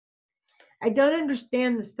physical. I don't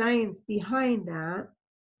understand the science behind that,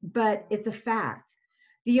 but it's a fact.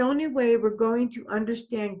 The only way we're going to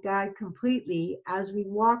understand God completely as we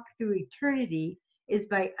walk through eternity is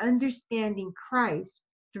by understanding Christ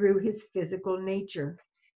through his physical nature.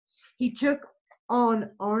 He took on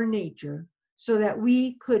our nature so that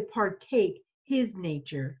we could partake his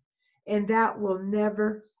nature, and that will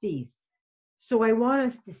never cease. So I want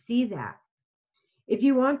us to see that. If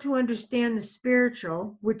you want to understand the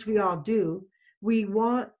spiritual, which we all do, we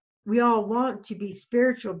all want to be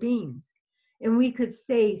spiritual beings. And we could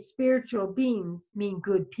say spiritual beings mean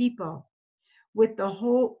good people. With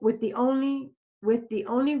the only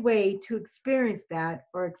way to experience that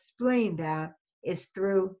or explain that is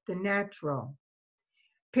through the natural.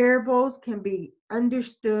 Parables can be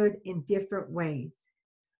understood in different ways.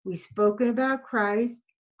 We've spoken about Christ.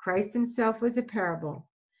 Christ himself was a parable.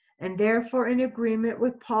 And therefore, in agreement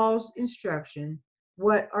with Paul's instruction,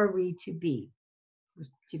 what are we to be?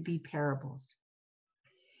 To be parables.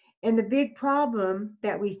 And the big problem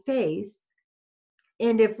that we face,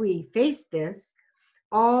 and if we face this,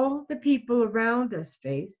 all the people around us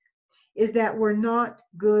face, is that we're not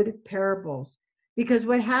good parables. Because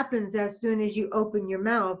what happens as soon as you open your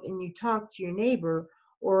mouth and you talk to your neighbor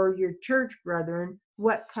or your church brethren,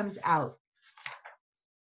 what comes out?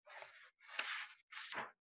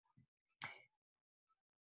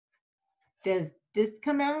 Does this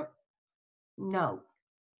come out? No.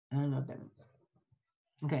 I don't know what that means.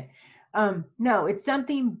 Okay. No, it's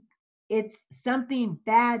something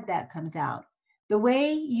bad that comes out. The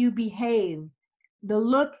way you behave, the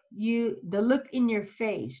look in your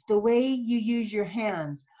face, the way you use your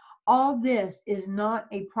hands, all this is not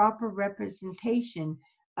a proper representation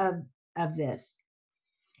of this.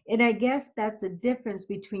 And I guess that's the difference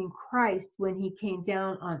between Christ when he came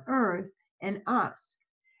down on earth and us.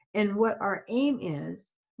 And what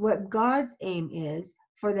God's aim is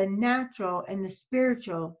for the natural and the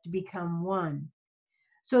spiritual to become one,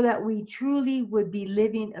 so that we truly would be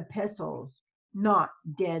living epistles, not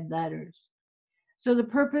dead letters. So the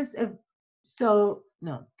purpose of, so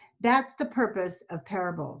no, that's the purpose of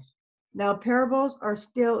parables. Now parables are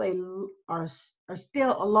still a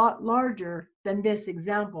lot larger than this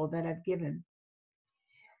example that I've given.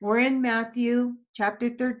 We're in Matthew chapter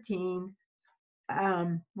 13.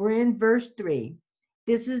 We're in verse 3.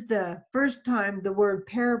 This is the first time the word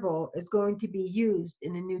parable is going to be used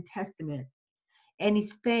in the New Testament. And he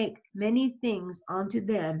spake many things unto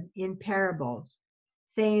them in parables,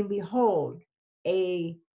 saying, Behold,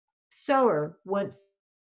 a sower went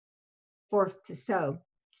forth to sow.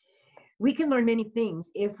 We can learn many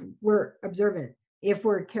things if we're observant, if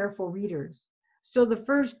we're careful readers. So the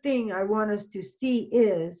first thing I want us to see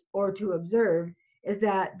is, or to observe, is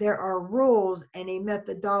that there are rules and a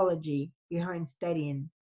methodology behind studying.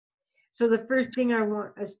 So the first thing I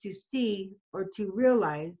want us to see or to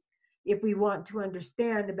realize, if we want to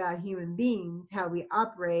understand about human beings, how we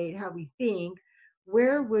operate, how we think,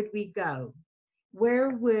 where would we go? Where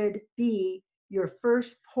would be your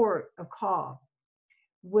first port of call?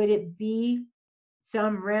 Would it be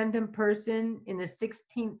some random person in the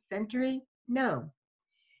 16th century? No.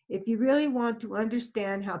 If you really want to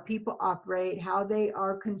understand how people operate, how they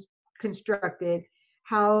are constructed,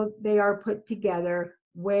 how they are put together,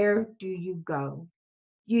 where do you go?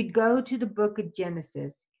 You'd go to the book of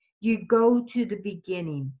Genesis. You'd go to the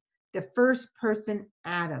beginning, the first person,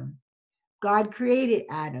 Adam. God created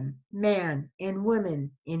Adam, man and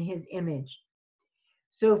woman in his image.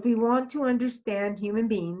 So if we want to understand human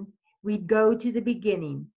beings, we go to the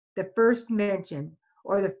beginning, the first mention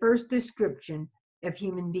or the first description of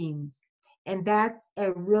human beings. And that's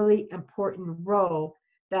a really important role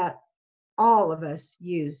that all of us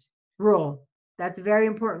use. Rule. That's a very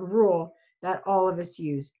important rule that all of us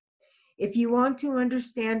use. If you want to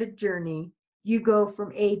understand a journey, you go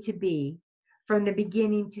from A to B, from the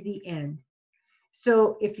beginning to the end.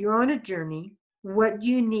 So if you're on a journey, what do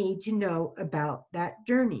you need to know about that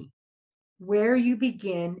journey? Where you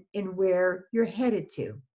begin and where you're headed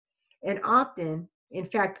to. And often, in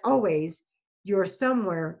fact, always, you're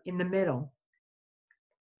somewhere in the middle.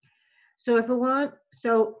 So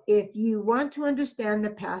if you want to understand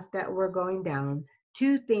the path that we're going down,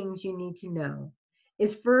 two things you need to know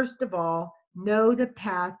is, first of all, know the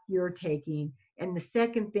path you're taking. And the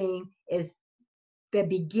second thing is the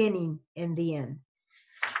beginning and the end.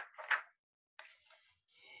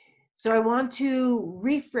 So I want to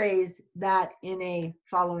rephrase that in a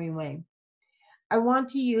following way. I want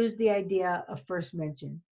to use the idea of first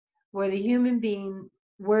mention, where the human being,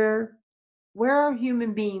 where are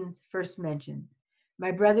human beings first mentioned?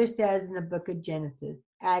 My brother says in the book of Genesis,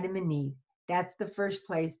 Adam and Eve. That's the first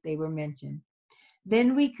place they were mentioned.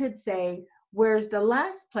 Then we could say, where's the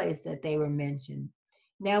last place that they were mentioned?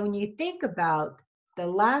 Now, when you think about the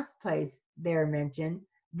last place they're mentioned,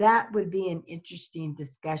 that would be an interesting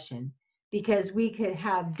discussion because we could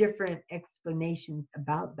have different explanations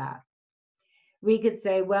about that. We could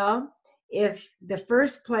say, well, if the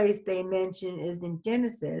first place they mention is in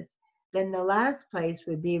Genesis, then the last place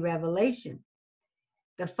would be Revelation,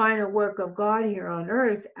 the final work of God here on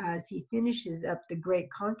earth as he finishes up the great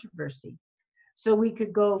controversy. So we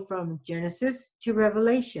could go from Genesis to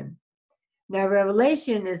Revelation. Now,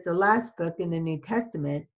 Revelation is the last book in the New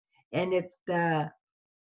Testament, and it's the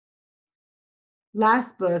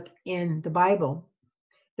last book in the Bible.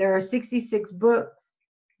 There are 66 books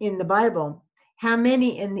in the Bible. How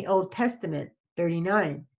many in the Old Testament?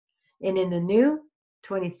 39. And in the New,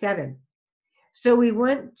 27. So we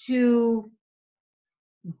went to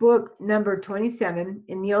book number 27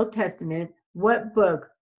 in the Old Testament. What book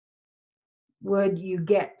would you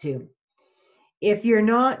get to? If you're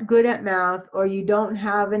not good at math or you don't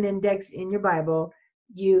have an index in your Bible,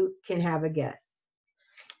 you can have a guess.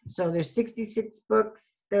 So there's 66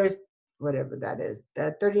 books. There's whatever that is,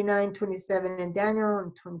 39, 27 in Daniel,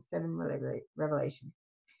 and 27 Revelation.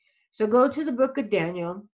 So go to the book of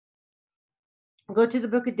Daniel. Go to the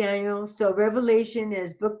book of Daniel. So Revelation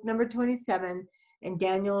is book number 27 and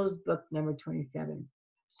Daniel is book number 27.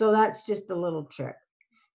 So that's just a little trick.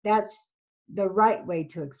 That's the right way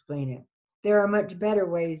to explain it. There are much better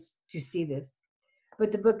ways to see this.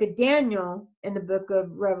 But the book of Daniel and the book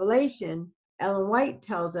of Revelation, Ellen White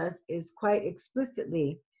tells us, is quite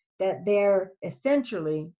explicitly that they're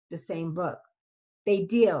essentially the same book. They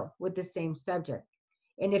deal with the same subject.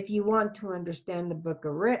 And if you want to understand the book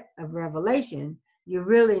of Revelation, you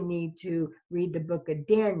really need to read the book of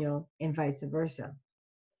Daniel and vice versa.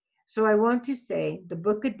 So I want to say the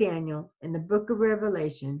book of Daniel and the book of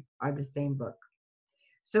Revelation are the same book.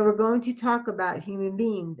 So we're going to talk about human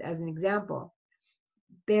beings as an example.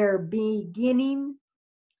 They're beginning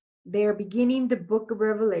the book of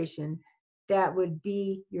Revelation. That would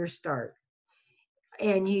be your start.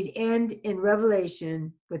 And you'd end in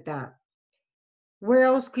Revelation with that. Where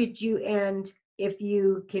else could you end if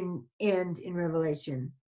you can end in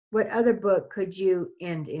Revelation? What other book could you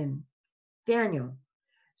end in? Daniel.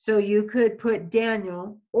 So you could put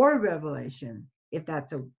Daniel or Revelation.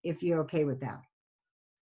 if you're okay with that.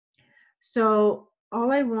 So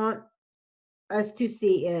all I want us to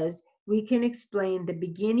see is we can explain the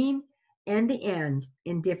beginning and the end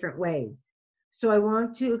in different ways. So I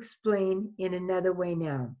want to explain in another way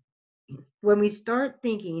now. When we start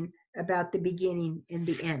thinking about the beginning and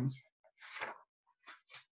the end.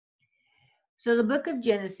 So the book of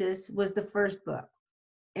Genesis was the first book,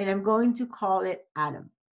 and I'm going to call it Adam.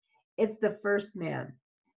 It's the first man,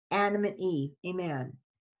 Adam and Eve, a man.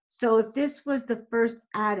 So if this was the first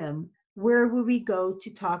Adam, where will we go to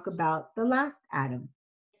talk about the last Adam?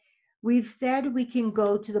 We've said we can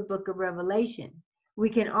go to the book of Revelation. We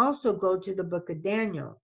can also go to the book of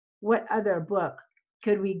Daniel. What other book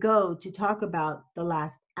could we go to talk about the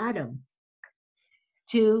last Adam?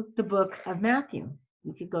 To the book of Matthew.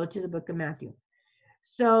 We could go to the book of Matthew.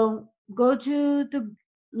 So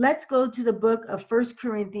let's go to the book of 1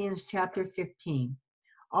 Corinthians chapter 15.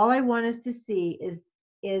 All I want us to see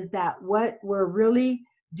is that what we're really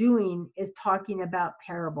doing is talking about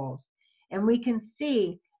parables. And we can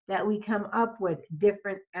see that we come up with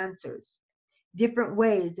different answers, different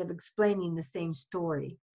ways of explaining the same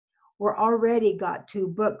story. We're already got 2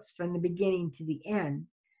 books from the beginning to the end.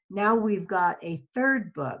 Now we've got a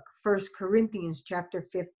 3rd book. 1 Corinthians chapter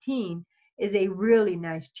 15 is a really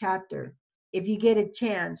nice chapter. If you get a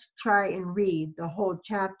chance, try and read the whole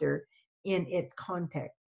chapter in its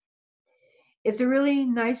context. It's a really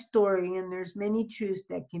nice story, and there's many truths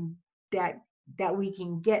that we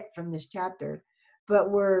can get from this chapter.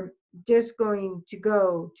 But we're just going to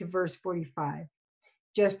go to verse 45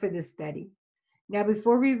 just for this study. Now,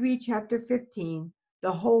 before we read chapter 15,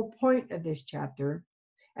 the whole point of this chapter,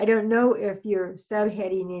 I don't know if you're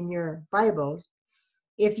subheading in your Bibles.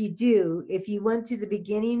 If you do, if you went to the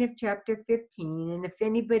beginning of chapter 15, and if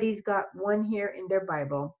anybody's got one here in their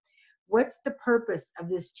Bible, what's the purpose of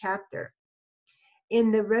this chapter? In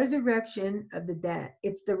the resurrection of the dead,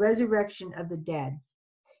 it's the resurrection of the dead.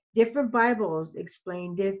 Different Bibles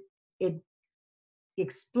explain it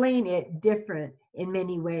different in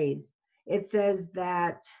many ways. It says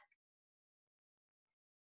that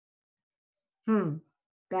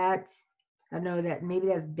that I know that maybe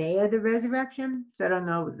that's day of the resurrection. So I don't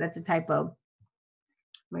know. That's a typo.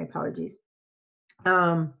 My apologies.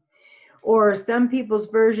 Or some people's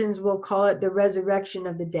versions will call it the resurrection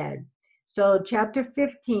of the dead. So chapter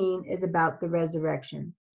 15 is about the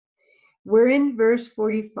resurrection. We're in verse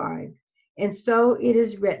 45. And so it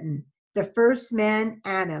is written, the first man,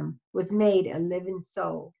 Adam, was made a living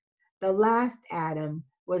soul. The last Adam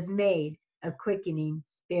was made a quickening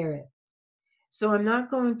spirit. So I'm not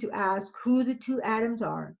going to ask who the 2 Adams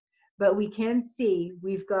are, but we can see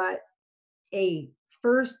we've got a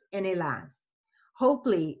first and a last.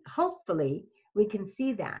 Hopefully, we can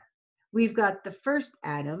see that. We've got the first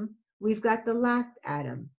Adam, we've got the last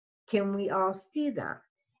Adam. Can we all see that?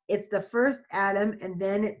 It's the first Adam, and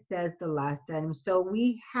then it says the last Adam. So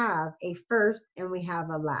we have a first and we have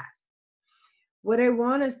a last. What I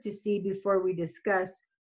want us to see before we discuss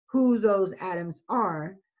who those Adams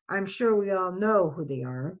are, I'm sure we all know who they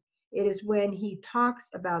are. It is when he talks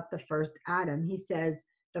about the first Adam. He says,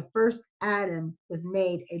 the first Adam was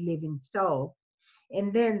made a living soul.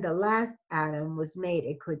 And then the last Adam was made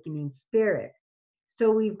a quickening spirit.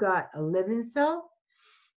 So we've got a living soul.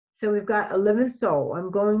 So we've got a living soul.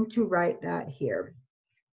 I'm going to write that here.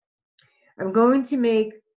 I'm going to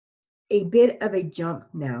make a bit of a jump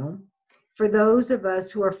now. For those of us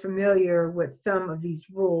who are familiar with some of these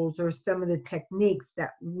rules or some of the techniques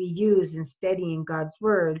that we use in studying God's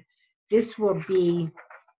Word, this will be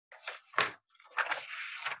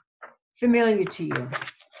familiar to you.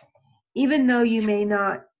 Even though you may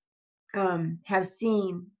not have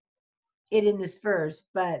seen it in this verse,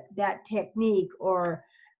 but that technique or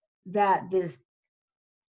that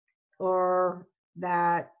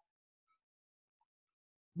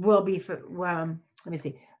will be, let me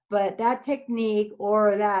see, but that technique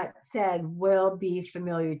or that said will be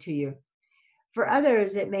familiar to you. For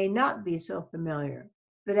others, it may not be so familiar,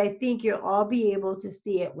 but I think you'll all be able to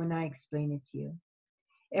see it when I explain it to you.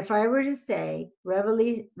 If I were to say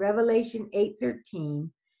Revelation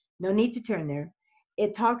 8:13, no need to turn there,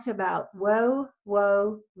 it talks about woe,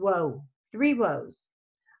 woe, woe, 3 woes.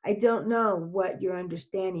 I don't know what your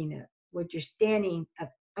understanding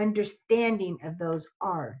of those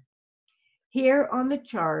are. Here on the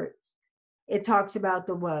chart, it talks about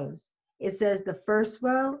the woes. It says the first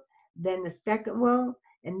woe, then the second woe,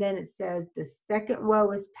 and then it says the second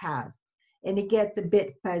woe is past. And it gets a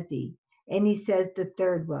bit fuzzy. And he says the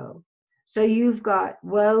third woe. So you've got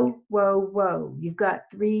woe, woe, woe. You've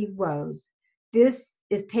got 3 woes. This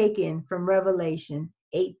is taken from Revelation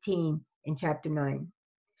 18, in chapter 9.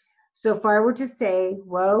 So if I were to say,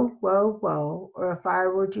 woe, woe, woe, or if I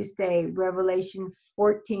were to say Revelation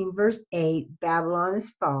 14, verse 8, Babylon is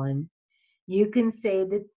fallen, you can say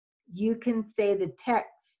the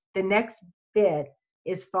text, the next bit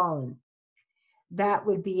is fallen. That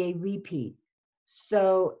would be a repeat.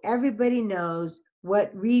 So everybody knows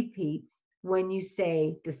what repeats when you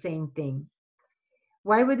say the same thing.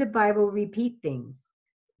 Why would the Bible repeat things?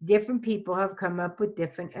 Different people have come up with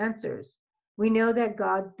different answers. We know that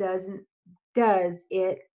God does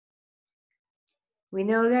it. We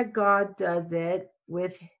know that God does it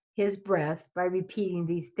with his breath by repeating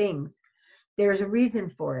these things. There's a reason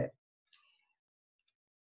for it.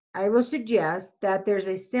 I will suggest that there's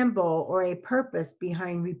a symbol or a purpose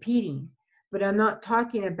behind repeating, but I'm not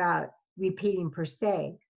talking about repeating per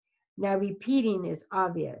se. Now, repeating is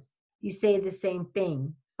obvious. You say the same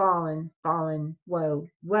thing, fallen, fallen, woe,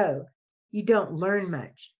 woe. You don't learn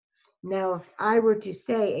much. Now, if I were to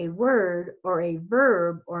say a word or a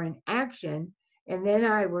verb or an action, and then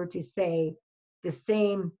I were to say the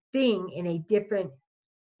same thing in a different,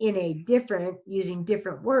 using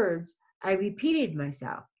different words, I repeated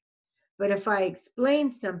myself. But if I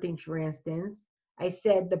explained something, for instance, I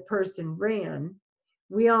said the person ran.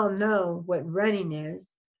 We all know what running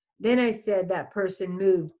is. Then I said that person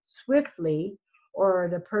moved swiftly, or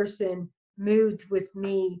the person moved with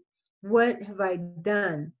me. What have I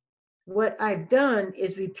done? What I've done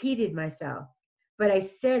is repeated myself, but I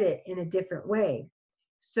said it in a different way.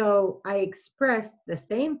 So I expressed the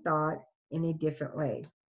same thought in a different way.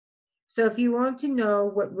 So if you want to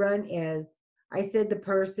know what run is, I said the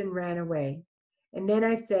person ran away. And then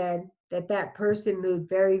I said that that person moved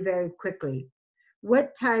very, very quickly.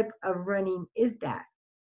 What type of running is that?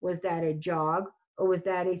 Was that a jog or was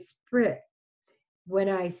that a sprint? When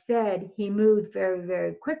I said he moved very,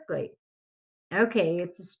 very quickly, okay,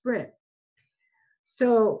 it's a sprint.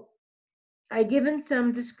 So I given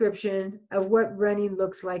some description of what running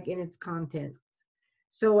looks like in its contents.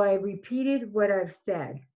 So I repeated what I've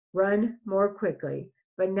said, run more quickly,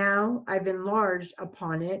 but now I've enlarged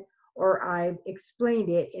upon it, or I've explained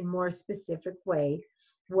it in more specific way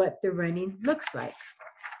what the running looks like.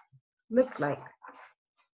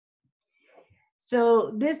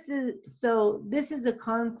 So this is a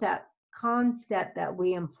concept that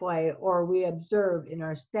we employ or we observe in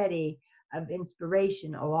our study of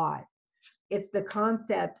inspiration a lot. It's the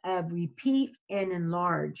concept of repeat and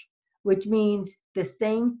enlarge, which means the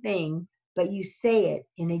same thing, but you say it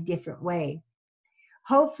in a different way.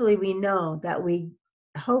 Hopefully we know that we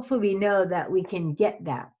can get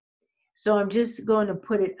that. So I'm just going to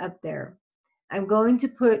put it up there. I'm going to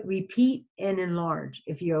put repeat and enlarge,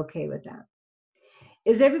 if you're okay with that.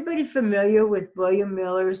 Is everybody familiar with William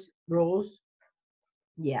Miller's rules?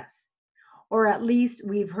 Yes. Or at least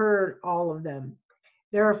we've heard all of them.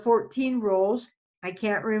 There are 14 rules. I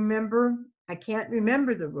can't remember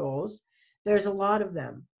the rules. There's a lot of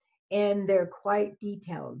them, and they're quite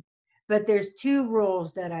detailed. But there's two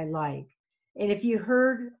rules that I like. And if you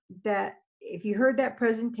heard that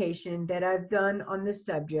presentation that I've done on this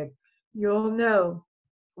subject, you'll know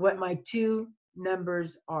what my two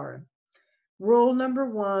numbers are. Rule number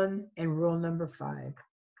 1 and rule number 5.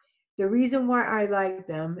 The reason why I like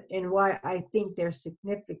them and why I think their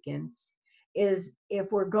significance is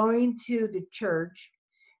if we're going to the church,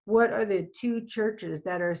 what are the two churches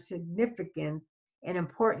that are significant and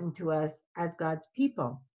important to us as God's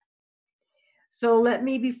people? So let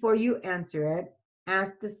me, before you answer it,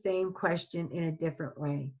 ask the same question in a different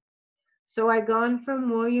way. So I gone from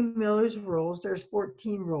William Miller's rules. There's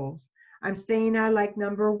 14 rules. I'm saying I like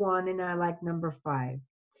number 1 and I like number 5.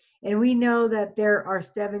 And we know that there are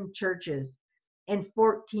 7 churches and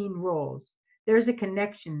 14 rules. There's a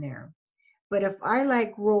connection there. But if I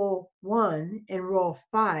like rule 1 and rule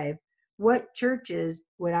 5, what churches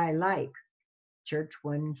would I like? Church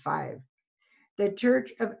 1 and 5. The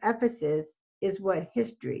church of Ephesus is what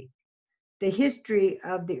history? The history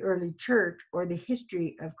of the early church, or the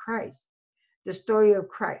history of Christ, the story of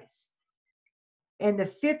Christ. And the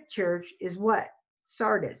 5th church is what?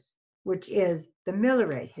 Sardis, which is the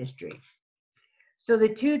Millerite history. So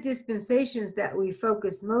the two dispensations that we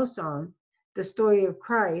focus most on, the story of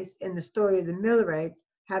Christ and the story of the Millerites,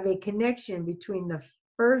 have a connection between the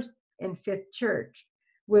 1st and 5th church,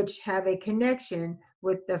 which have a connection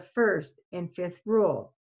with the 1st and 5th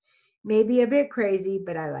rule. Maybe a bit crazy,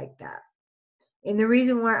 but I like that. And the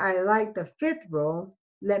reason why I like the 5th rule,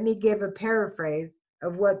 let me give a paraphrase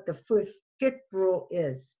of what the 5th rule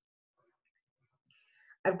is.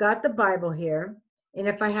 I've got the Bible here, and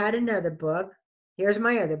if I had another book, here's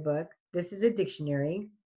my other book. This is a dictionary,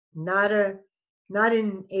 not a not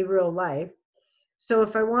in a real life. So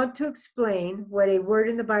if I want to explain what a word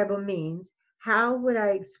in the Bible means, how would I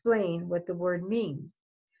explain what the word means?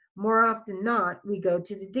 More often than not, we go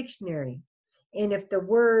to the dictionary. And if the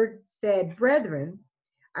word said brethren,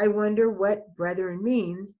 I wonder what brethren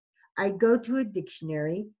means. I go to a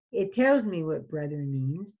dictionary. It tells me what brethren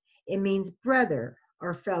means. It means brother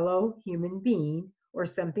or fellow human being or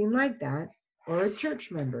something like that, or a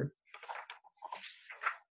church member.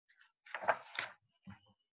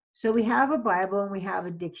 So we have a Bible and we have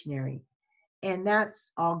a dictionary, and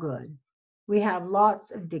that's all good. We have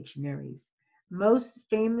lots of dictionaries. Most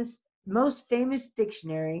famous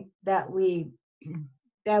dictionary that we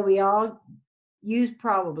all use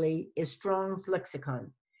probably is Strong's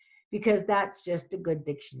Lexicon, because that's just a good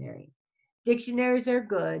dictionary. Dictionaries are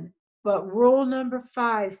good, but rule number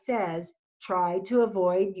 5 says try to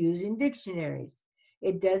avoid using dictionaries.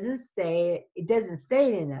 It doesn't say it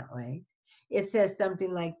in that way. It says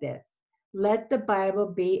something like this: let the Bible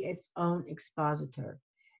be its own expositor.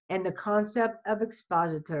 And the concept of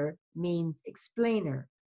expositor means explainer.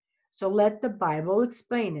 So let the Bible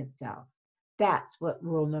explain itself. That's what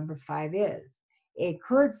rule number 5 is. It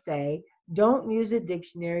could say, don't use a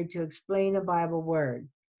dictionary to explain a Bible word.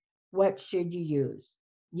 What should you use?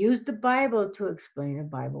 Use the Bible to explain a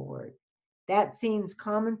Bible word. That seems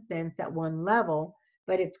common sense at one level,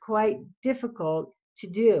 but it's quite difficult to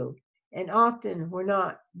do, and often we're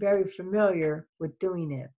not very familiar with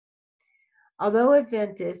doing it. Although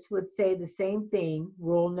Adventists would say the same thing,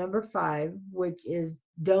 rule number 5, which is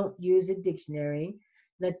don't use a dictionary,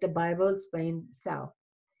 let the Bible explain itself.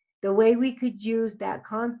 The way we could use that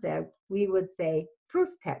concept, we would say proof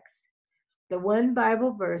text. The one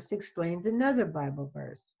Bible verse explains another Bible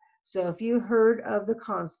verse. So if you heard of the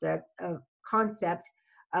concept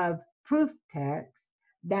of proof text,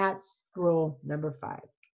 that's rule number 5.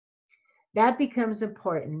 That becomes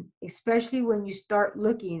important, especially when you start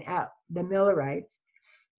looking at the Millerites.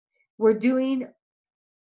 We're doing,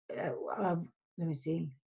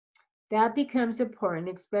 That becomes important,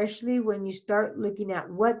 especially when you start looking at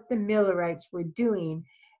what the Millerites were doing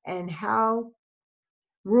and how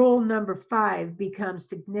rule number 5 becomes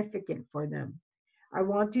significant for them. I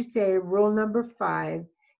want to say rule number 5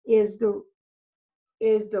 is the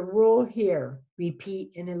rule here: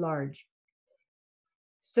 repeat and enlarge.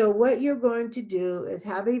 So what you're going to do is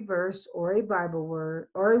have a verse or a Bible word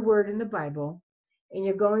or a word in the Bible, and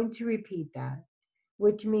you're going to repeat that,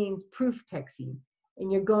 which means proof texting,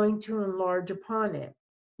 and you're going to enlarge upon it,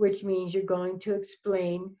 which means you're going to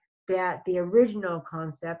explain that the original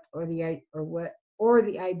concept or the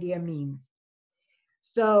idea means.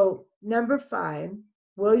 So number 5,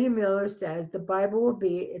 William Miller says the Bible will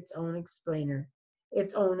be its own explainer,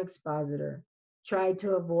 its own expositor. Try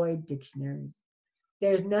to avoid dictionaries.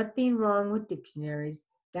 There's nothing wrong with dictionaries.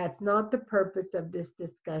 That's not the purpose of this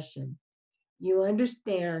discussion. You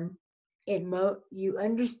understand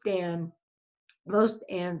most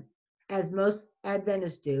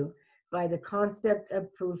Adventists do, by the concept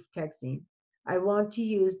of proof texting. I want to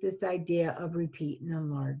use this idea of repeat and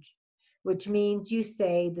enlarge, which means you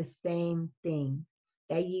say the same thing.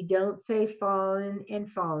 That you don't say fallen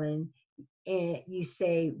and fallen, and you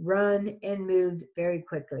say run and moved very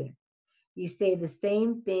quickly. You say the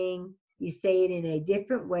same thing, you say it in a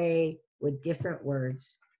different way with different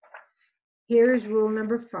words. Here's rule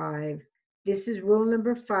number 5. This is rule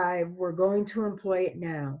number 5. We're going to employ it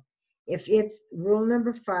now. If it's rule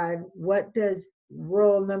number 5, what does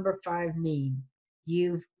rule number 5 mean?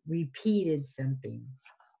 You've repeated something.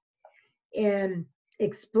 And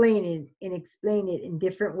explain it in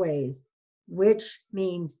different ways, which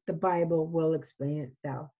means the Bible will explain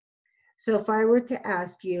itself. So if I were to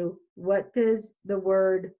ask you, what does the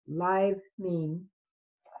word live mean?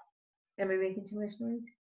 Am I making too much noise?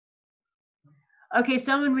 Okay,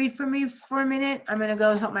 someone read for me for a minute. I'm going to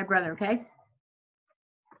go help my brother, okay?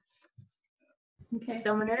 Okay.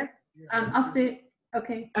 Someone there? I'll stay.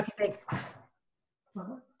 Okay. Okay, thanks.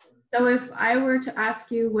 So if I were to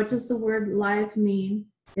ask you, what does the word live mean?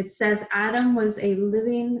 It says Adam was a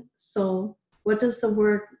living soul. What does the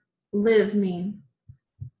word live mean?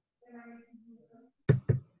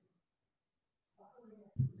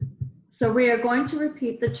 So we are going to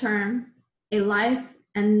repeat the term a life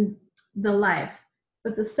and the life.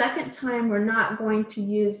 But the second time, we're not going to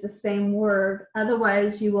use the same word.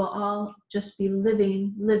 Otherwise, you will all just be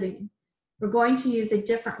living. We're going to use a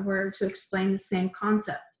different word to explain the same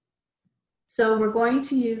concept. So we're going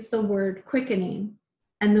to use the word quickening.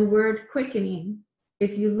 And the word quickening,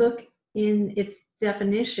 if you look in its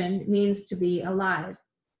definition, means to be alive.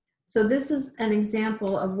 So this is an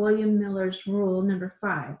example of William Miller's rule number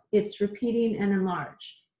 5. It's repeating and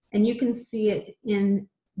enlarge. And you can see it in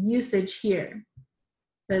usage here.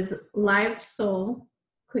 There's live soul,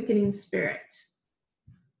 quickening spirit.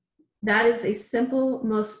 That is a simple,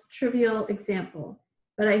 most trivial example,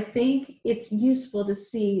 but I think it's useful to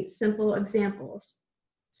see simple examples.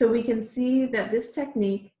 So we can see that this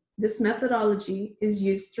technique, this methodology is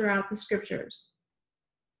used throughout the scriptures.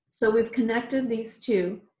 So we've connected these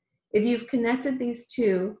two. If you've connected these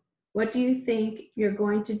two, what do you think you're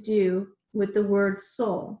going to do with the word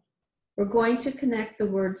soul? We're going to connect the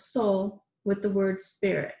word soul with the word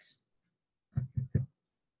spirit.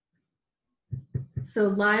 So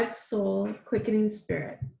live soul, quickening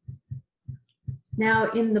spirit. Now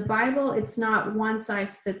in the Bible, it's not one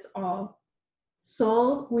size fits all.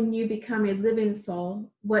 Soul, when you become a living soul,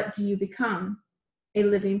 what do you become? A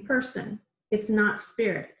living person. It's not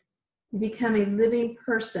spirit. You become a living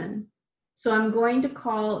person. So I'm going to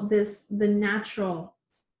call this the natural.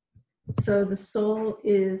 So the soul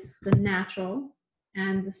is the natural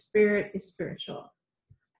and the spirit is spiritual.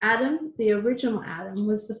 Adam, the original Adam,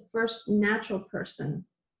 was the first natural person.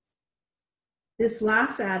 This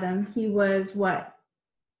last Adam, he was what?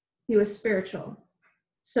 He was spiritual.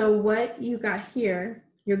 So what you got here,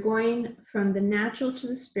 you're going from the natural to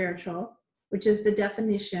the spiritual, which is the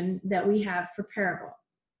definition that we have for parable.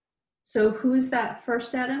 So who's that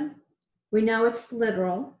first Adam? We know it's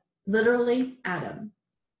literally Adam.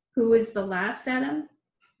 Who is the last Adam?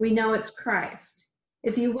 We know it's Christ.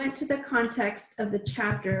 If you went to the context of the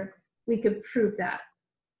chapter, we could prove that.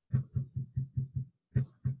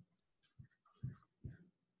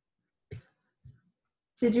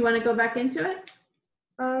 Did you want to go back into it?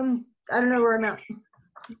 I don't know where I'm at.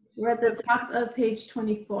 We're at the top of page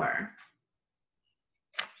 24.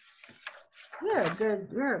 Yeah, good.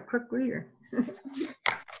 You're a quick reader.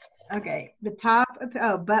 Okay, the top of,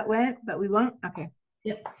 oh, but we won't? Okay.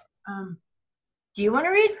 Yep. Do you want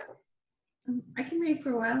to read? I can read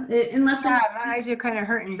for a while, unless Yeah, my eyes are kind of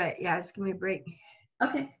hurting, but yeah, just give me a break.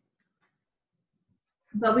 okay.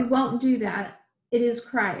 But we won't do that. It is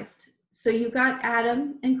Christ. So you got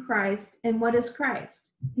Adam and Christ, and what is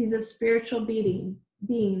Christ? He's a spiritual being.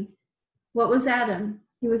 What was Adam?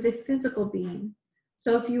 He was a physical being.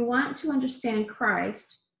 So if you want to understand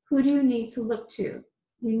Christ, who do you need to look to?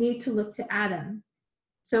 You need to look to Adam.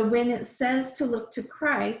 So when it says to look to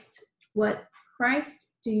Christ, what Christ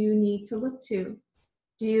do you need to look to?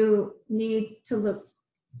 Do you need to look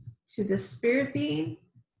to the spirit being?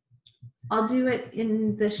 I'll do it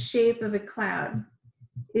in the shape of a cloud.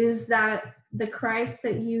 Is that the Christ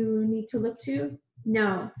that you need to look to?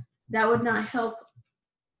 No, that would not help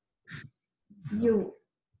you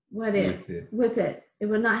with it. It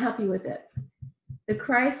would not help you with it. The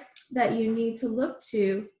Christ that you need to look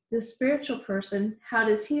to, the spiritual person, how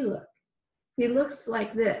does he look? He looks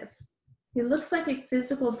like this. He looks like a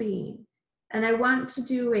physical being. And I want to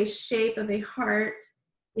do a shape of a heart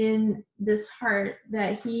in this heart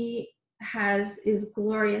that he has is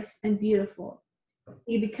glorious and beautiful.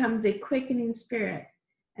 He becomes a quickening spirit.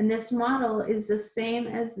 And this model is the same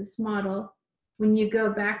as this model when you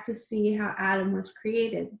go back to see how Adam was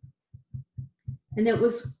created. And it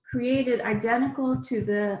was created identical to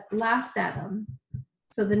the last Adam.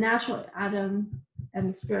 So the natural Adam and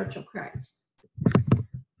the spiritual Christ.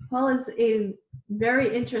 Paul is a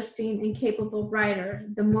very interesting and capable writer.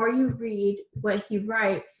 The more you read what he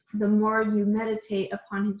writes, the more you meditate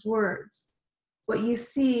upon his words. What you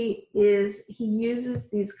see is he uses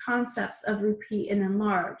these concepts of repeat and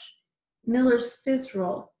enlarge. Miller's fifth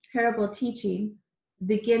rule, parable teaching,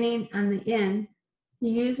 beginning and the end, he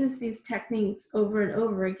uses these techniques over and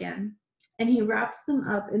over again, and he wraps them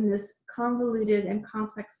up in this convoluted and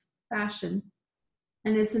complex fashion.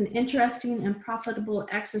 And it's an interesting and profitable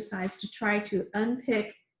exercise to try to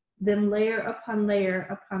unpick them layer upon layer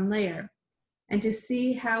upon layer, and to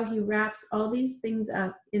see how he wraps all these things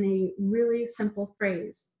up in a really simple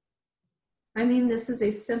phrase. I mean, this is a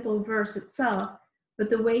simple verse itself, but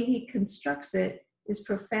the way he constructs it is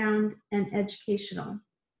profound and educational.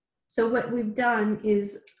 So what we've done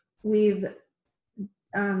is we've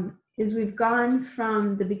gone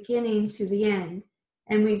from the beginning to the end,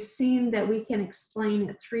 and we've seen that we can explain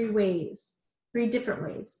it three different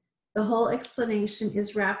ways. The whole explanation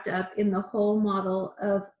is wrapped up in the whole model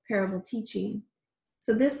of parable teaching.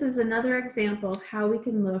 So this is another example of how we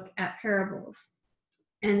can look at parables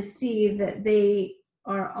and see that they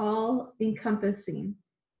are all encompassing.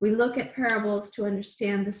 We look at parables to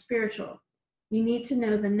understand the spiritual. You need to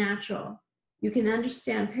know the natural. You can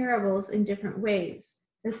understand parables in different ways.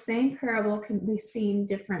 The same parable can be seen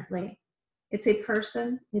differently. It's a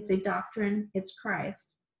person, it's a doctrine, it's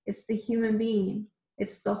Christ. It's the human being.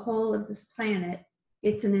 It's the whole of this planet.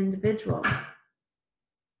 It's an individual.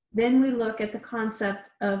 Then we look at the concept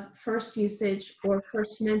of first usage or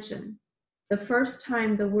first mention. The first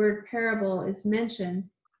time the word parable is mentioned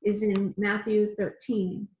is in Matthew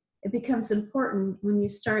 13. It becomes important when you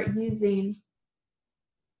start using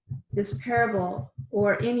this parable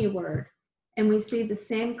or any word, and we see the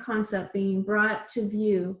same concept being brought to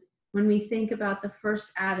view when we think about the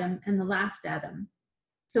first Adam and the last Adam.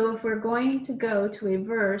 So if we're going to go to a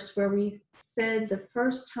verse where we said the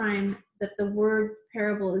first time that the word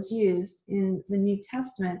parable is used in the New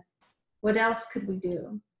Testament, what else could we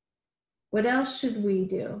do? What else should we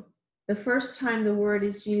do? The first time the word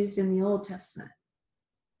is used in the Old Testament.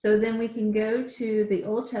 So then we can go to the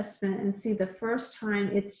Old Testament and see the first time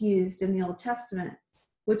it's used in the Old Testament,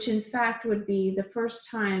 which in fact would be the first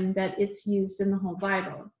time that it's used in the whole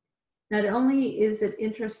Bible. Not only is it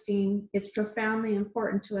interesting, it's profoundly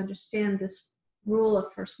important to understand this rule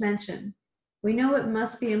of first mention. We know it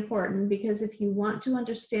must be important because if you want to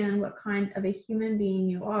understand what kind of a human being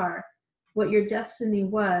you are, what your destiny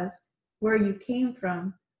was, where you came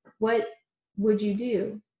from, what would you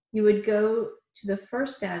do? You would go to the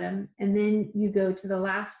first Adam and then you go to the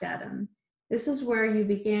last Adam. This is where you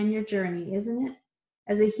began your journey, isn't it?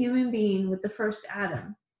 As a human being with the first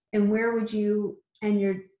Adam. And where would you and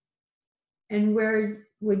your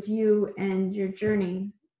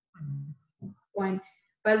journey going?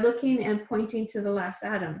 By looking and pointing to the last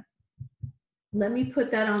Adam. Let me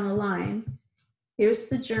put that on a line. Here's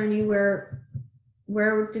the journey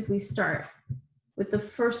where did we start? With the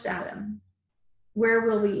first Adam. Where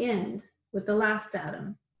will we end? With the last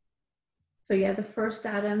Adam. So yeah, the first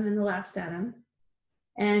Adam and the last Adam.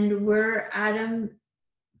 And we're Adam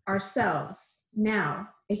ourselves. Now,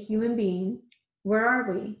 a human being. Where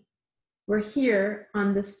are we? We're here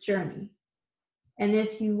on this journey. And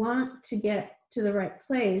if you want to get to the right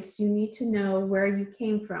place, you need to know where you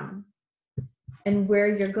came from and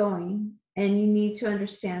where you're going. And you need to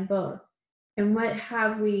understand both. And what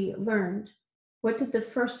have we learned? What did the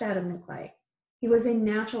first Adam look like? He was a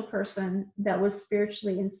natural person that was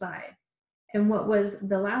spiritually inside. And what was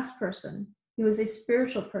the last person? He was a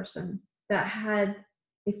spiritual person that had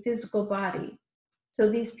a physical body. So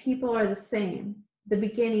these people are the same, the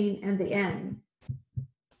beginning and the end.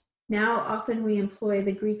 Now, often we employ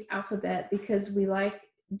the Greek alphabet because we like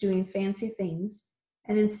doing fancy things.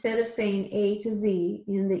 And instead of saying A to Z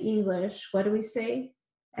in the English, what do we say?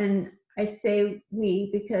 And I say we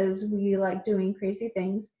because we like doing crazy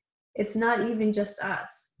things. It's not even just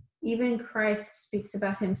us. Even Christ speaks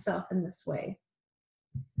about himself in this way.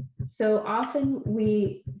 So often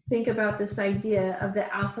we think about this idea of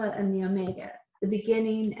the Alpha and the Omega, the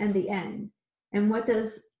beginning and the end. And what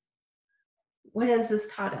has this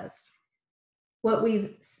taught us? What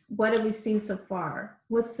have we seen so far?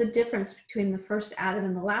 What's the difference between the first Adam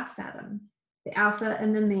and the last Adam? The Alpha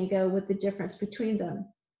and the Omega, with the difference between them?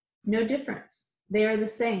 No difference. They are the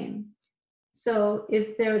same. So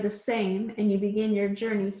if they're the same and you begin your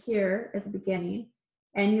journey here at the beginning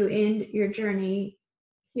and you end your journey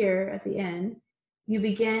here at the end, you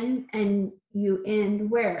begin and you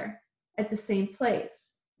end where? At the same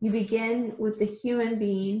place. You begin with the human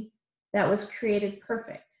being that was created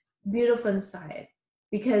perfect, beautiful inside,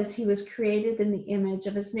 because he was created in the image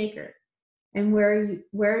of his maker. And where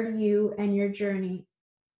do you and your journey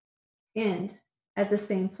end? At the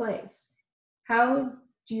same place. How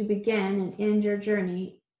do you begin and end your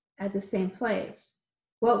journey at the same place?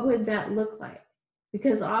 What would that look like?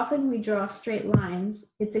 Because often we draw straight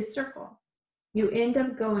lines, it's a circle. You end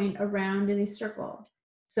up going around in a circle.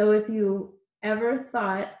 So if you ever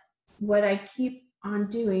thought what I keep on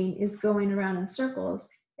doing is going around in circles,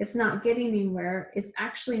 it's not getting anywhere, it's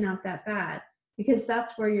actually not that bad, because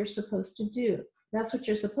that's where you're supposed to do. That's what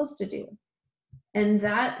you're supposed to do. And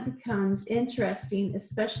that becomes interesting,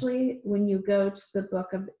 especially when you go to the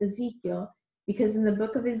book of Ezekiel, because in the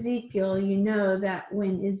book of Ezekiel, you know that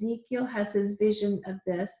when Ezekiel has his vision of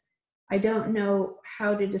this, I don't know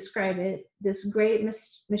how to describe it, this great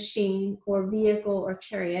machine or vehicle or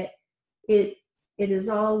chariot, it is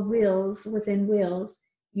all wheels within wheels.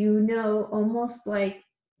 You know, almost like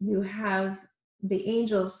you have the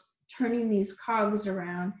angels turning these cogs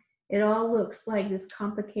around. It all looks like this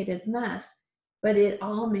complicated mess. But it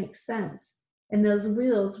all makes sense. And those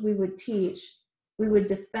wheels we would teach, we would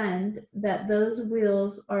defend that those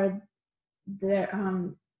wheels are they're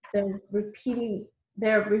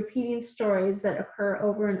repeating stories that occur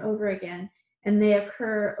over and over again. And they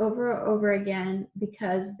occur over and over again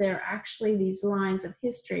because they're actually these lines of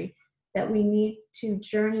history that we need to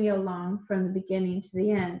journey along from the beginning to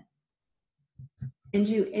the end. And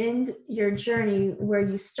you end your journey where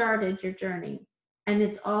you started your journey. And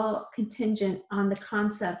it's all contingent on the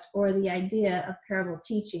concept or the idea of parable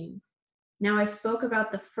teaching. Now, I spoke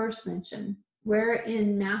about the first mention. We're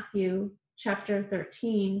in Matthew chapter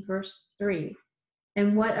 13, verse 3.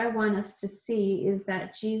 And what I want us to see is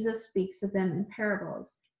that Jesus speaks of them in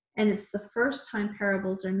parables. And it's the first time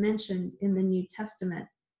parables are mentioned in the New Testament.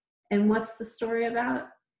 And what's the story about?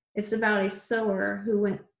 It's about a sower who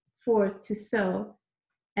went forth to sow.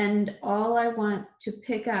 And all I want to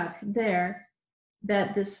pick up there,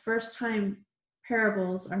 that this first time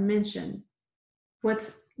parables are mentioned,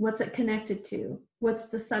 what's it connected to? What's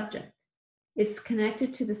the subject? It's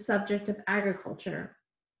connected to the subject of agriculture.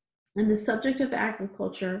 And the subject of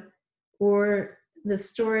agriculture, or the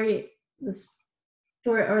storyline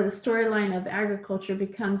of agriculture,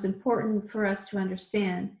 becomes important for us to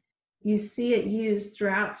understand. You see it used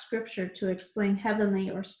throughout Scripture to explain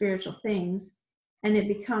heavenly or spiritual things, and it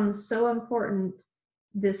becomes so important,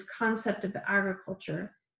 this concept of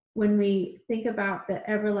agriculture, when we think about the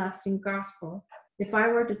everlasting gospel. If I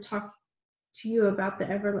were to talk to you about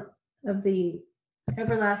the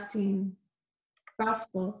everlasting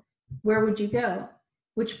gospel, where would you go?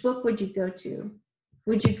 Which book would you go to?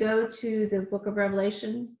 Would you go to the book of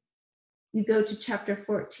Revelation? You go to chapter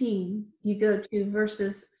 14. You go to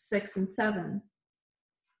verses 6 and 7.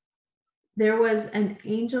 There was an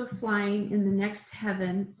angel flying in the next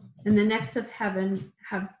heaven, and the next of heaven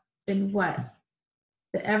have been what?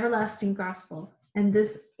 The everlasting gospel. And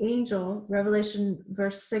this angel, Revelation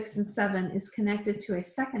verse 6 and 7, is connected to a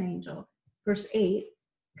second angel, verse 8,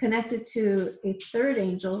 connected to a third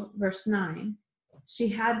angel, verse 9. She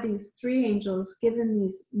had these three angels given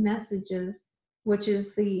these messages, which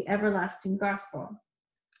is the everlasting gospel.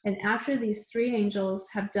 And after these three angels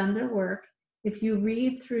have done their work, if you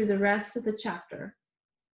read through the rest of the chapter,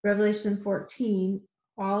 Revelation 14,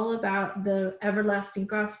 all about the everlasting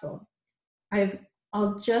gospel,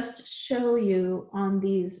 I'll just show you on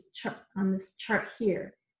this chart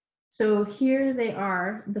here. So here they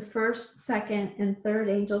are, the first, second, and third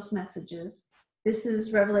angels' messages. This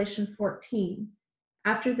is Revelation 14.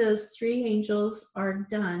 After those three angels are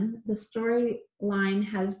done, the storyline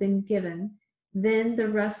has been given. Then the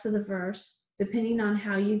rest of the verse, depending on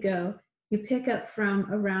how you go, you pick up from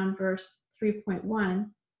around verse 3.1,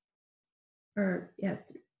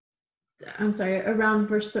 around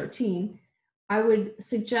verse 13. I would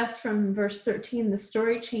suggest from verse 13, the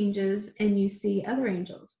story changes and you see other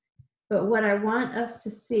angels. But what I want us to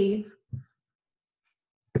see,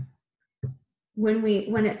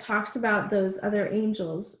 when it talks about those other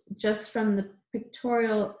angels, just from the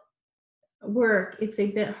pictorial work, it's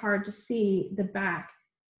a bit hard to see the back.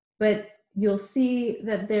 But you'll see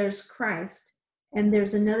that there's Christ and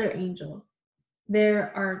there's another angel.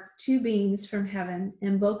 There are two beings from heaven,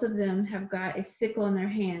 and both of them have got a sickle in their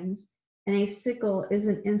hands. And a sickle is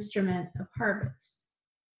an instrument of harvest.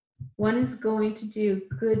 One is going to do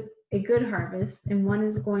a good harvest, and one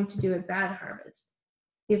is going to do a bad harvest,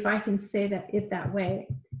 if I can say that way.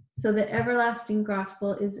 So the everlasting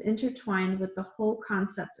gospel is intertwined with the whole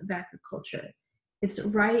concept of agriculture.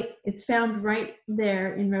 It's found right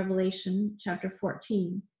there in Revelation chapter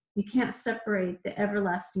 14. You can't separate the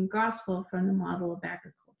everlasting gospel from the model of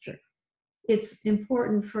agriculture. It's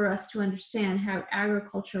important for us to understand how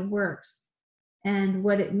agriculture works and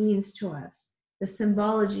what it means to us, the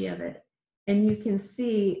symbology of it. And you can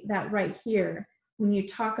see that right here when you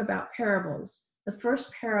talk about parables. The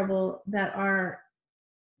first parable that are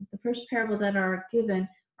given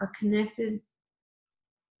are connected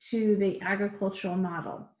to the agricultural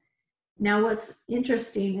model. Now, what's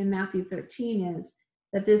interesting in Matthew 13 is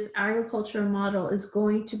that this agricultural model is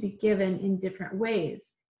going to be given in different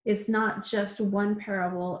ways. It's not just one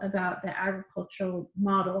parable about the agricultural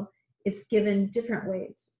model. It's given different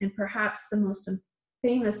ways. And perhaps the most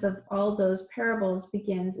famous of all those parables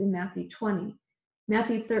begins in Matthew 20.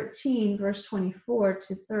 Matthew 13, verse 24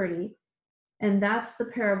 to 30. And that's the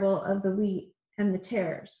parable of the wheat and the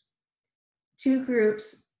tares. Two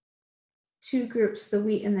groups, the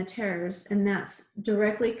wheat and the tares, and that's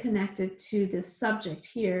directly connected to this subject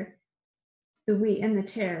here, the wheat and the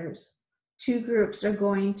tares. Two groups are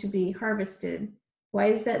going to be harvested. Why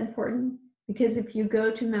is that important? Because if you go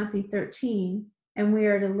to Matthew 13 and we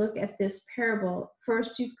are to look at this parable,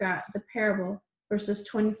 first you've got the parable, verses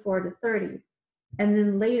 24 to 30. And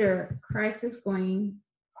then later, Christ is going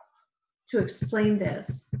to explain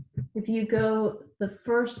this. If you go to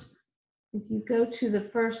the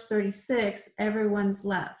first 36, everyone's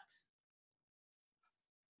left.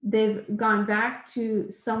 they've gone back to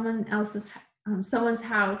someone's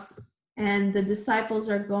house, and the disciples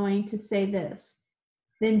are going to say this.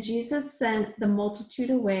 Then Jesus sent the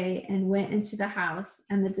multitude away and went into the house,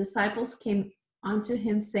 and the disciples came unto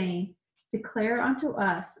him, saying, Declare unto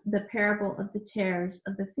us the parable of the tares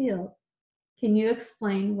of the field. Can you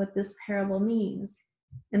explain what this parable means?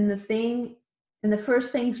 And the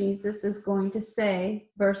first thing Jesus is going to say,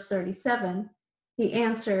 verse 37, he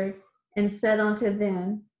answered and said unto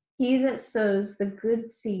them, He that sows the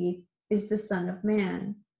good seed is the Son of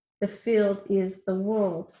Man. The field is the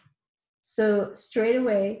world. So straight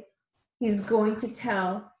away, he's going to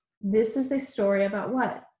tell, this is a story about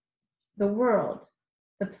what? The world,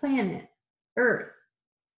 the planet, earth.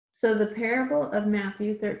 So the parable of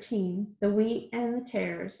Matthew 13, the wheat and the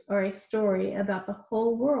tares, are a story about the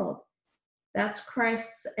whole world. That's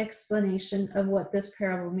Christ's explanation of what this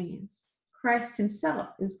parable means. Christ himself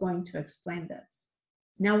is going to explain this.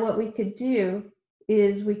 Now what we could do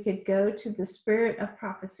is we could go to the spirit of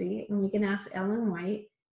prophecy, and we can ask Ellen White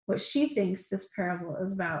what she thinks this parable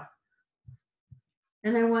is about.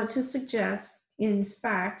 And I want to suggest, in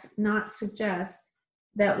fact, not suggest,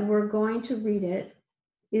 that we're going to read it,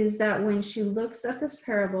 is that when she looks at this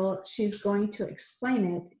parable, she's going to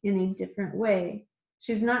explain it in a different way.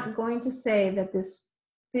 She's not going to say that this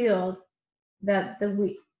field, that the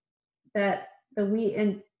wheat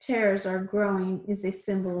and tares are growing, is a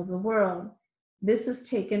symbol of the world. This is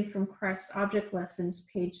taken from Christ Object Lessons,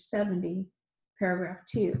 page 70, paragraph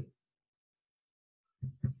 2.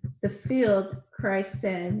 The field, Christ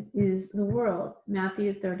said, is the world.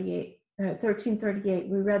 Matthew 13:38,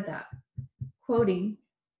 we read that. Quoting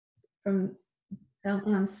from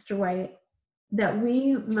Sister White, that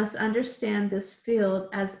we must understand this field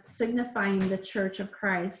as signifying the church of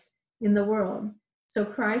Christ in the world. So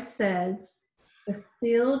Christ says, the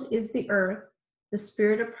field is the earth. The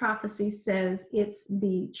spirit of prophecy says it's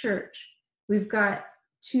the church. We've got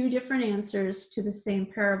two different answers to the same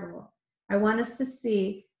parable. I want us to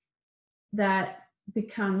see that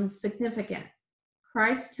becomes significant.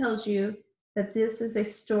 Christ tells you that this is a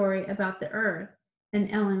story about the earth, and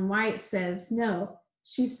Ellen White says no.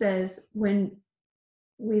 She says you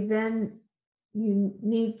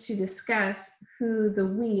need to discuss who the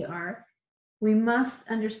we are. We must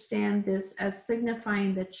understand this as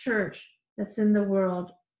signifying the church that's in the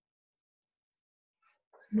world,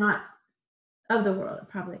 not of the world,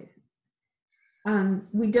 probably.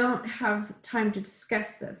 We don't have time to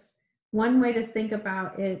discuss this. One way to think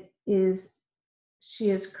about it is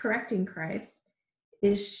she is correcting Christ.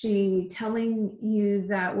 Is she telling you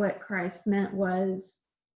that what Christ meant was,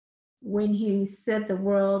 when he said the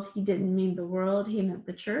world, he didn't mean the world, he meant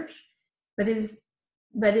the church? But it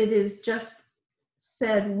is just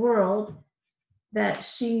said world that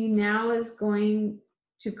she now is going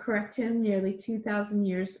to correct him nearly 2,000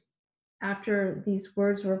 years after these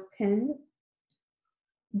words were penned.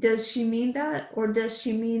 Does she mean that, or does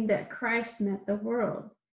she mean that Christ meant the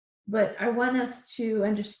world? But I want us to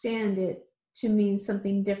understand it to mean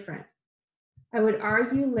something different. I would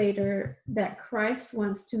argue later that Christ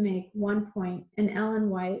wants to make one point and Ellen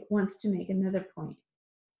White wants to make another point.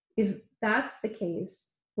 If that's the case,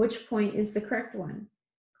 which point is the correct one?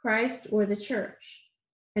 Christ or the church?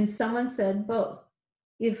 And someone said both.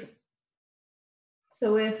 If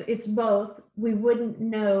it's both, we wouldn't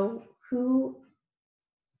know who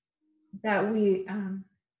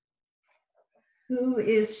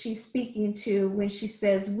is she speaking to when she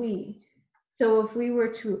says we. So if we were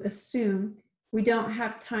to assume, we don't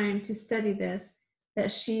have time to study this,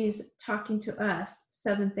 that she's talking to us,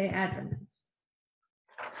 Seventh-day Adventists.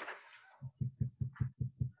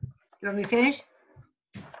 You want me to finish?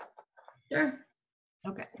 Sure.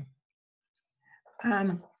 Okay.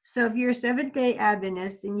 So if you're a Seventh-day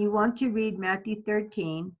Adventist and you want to read Matthew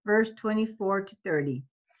 13, verse 24 to 30,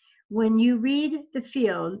 when you read the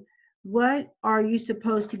field, what are you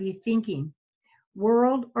supposed to be thinking?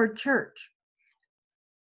 World or church?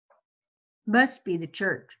 Must be the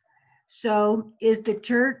church. So is the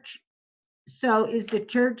church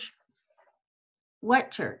what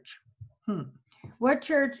church? What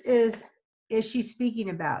church is she speaking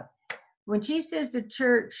about? When she says the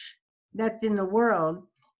church that's in the world,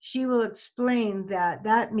 she will explain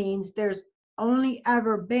that means there's only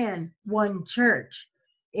ever been one church.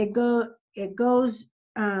 It goes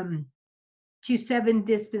to 7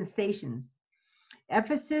 dispensations.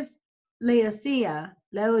 Ephesus, Laodicea,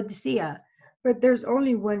 but there's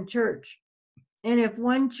only one church. And if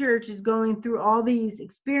one church is going through all these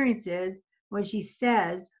experiences, when she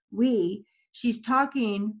says we, she's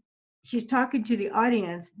talking to the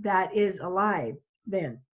audience that is alive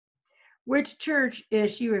then. Which church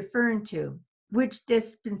is she referring to? Which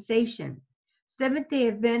dispensation? Seventh-day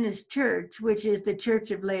Adventist Church, which is the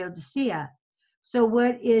Church of Laodicea. So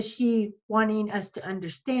what is she wanting us to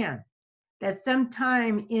understand? That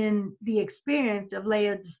sometime in the experience of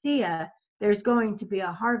Laodicea, there's going to be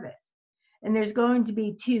a harvest. And there's going to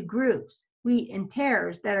be two groups, wheat and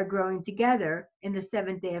tares, that are growing together in the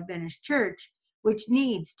Seventh-day Adventist Church, which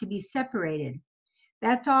needs to be separated.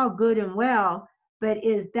 That's all good and well, but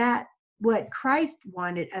is that what Christ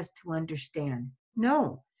wanted us to understand?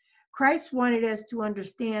 No. Christ wanted us to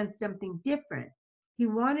understand something different. He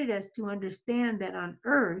wanted us to understand that on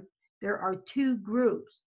earth, there are two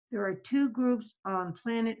groups. There are two groups on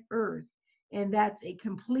planet Earth, and that's a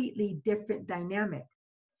completely different dynamic.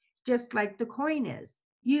 Just like the coin is,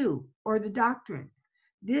 you or the doctrine.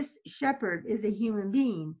 This shepherd is a human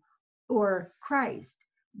being, or Christ.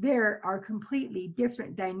 There are completely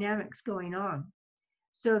different dynamics going on.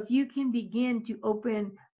 So if you can begin to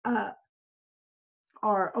open up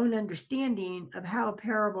our own understanding of how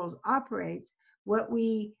parables operates, what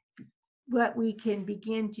we can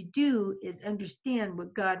begin to do is understand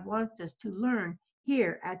what God wants us to learn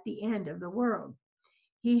here at the end of the world.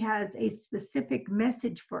 He has a specific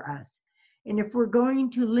message for us. And if we're going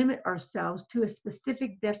to limit ourselves to a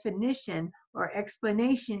specific definition or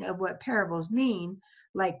explanation of what parables mean,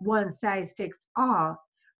 like one size fits all,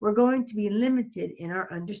 we're going to be limited in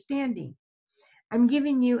our understanding. I'm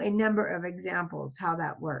giving you a number of examples how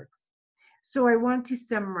that works. So I want to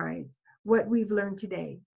summarize what we've learned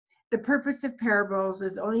today. The purpose of parables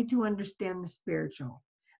is only to understand the spiritual,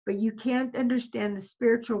 but you can't understand the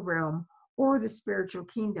spiritual realm or the spiritual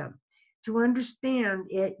kingdom. To understand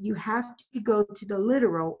it, you have to go to the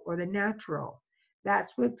literal or the natural.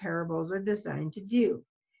 That's what parables are designed to do.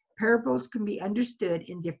 Parables can be understood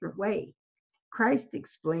in different ways. Christ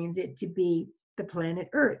explains it to be the planet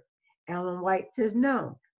Earth. Ellen White says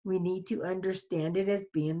no, we need to understand it as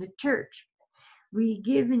being the church. We've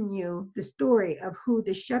given you the story of who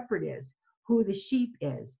the shepherd is, who the sheep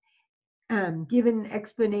is, given an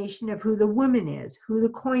explanation of who the woman is, who the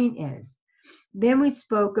coin is. Then we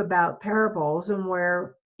spoke about parables and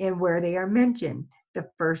where they are mentioned. The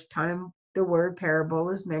first time the word parable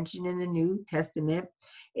is mentioned in the New Testament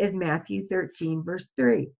is Matthew 13, verse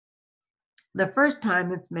 3. The first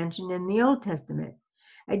time it's mentioned in the Old Testament.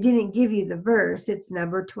 I didn't give you the verse, it's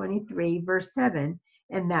number 23, verse 7,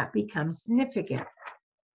 and that becomes significant.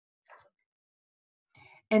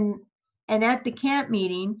 And at the camp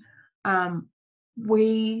meeting,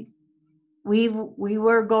 we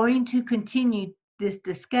were going to continue this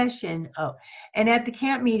discussion. And at the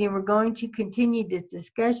camp meeting, we're going to continue this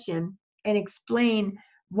discussion and explain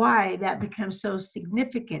why that becomes so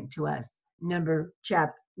significant to us. Numbers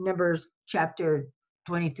chapter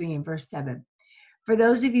 23 and verse 7. For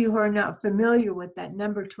those of you who are not familiar with that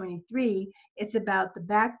number 23, it's about the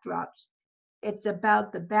backdrops. It's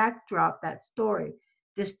about the backdrop, that story.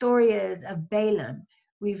 The story is of Balaam.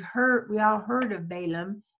 We all heard of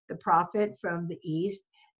Balaam, the prophet from the east.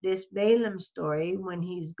 This Balaam story, when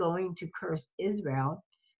he's going to curse Israel,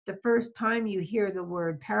 the first time you hear the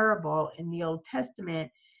word parable in the Old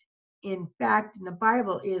Testament, in fact, in the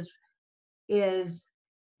Bible, is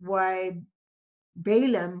why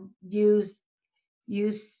Balaam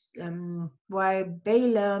why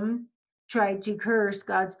Balaam tried to curse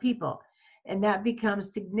God's people. And that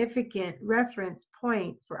becomes significant reference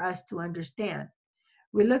point for us to understand.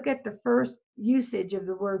 We look at the first usage of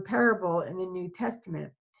the word parable in the New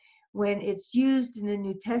Testament. When it's used in the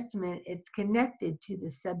New Testament, it's connected to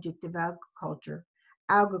the subject of agriculture.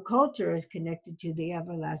 Agriculture is connected to the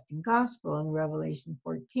everlasting gospel in Revelation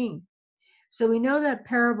 14. So we know that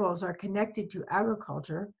parables are connected to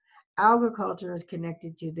agriculture. Agriculture is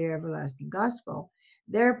connected to the everlasting gospel.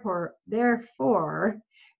 Therefore,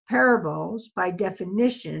 parables, by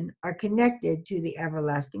definition, are connected to the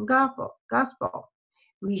everlasting gospel.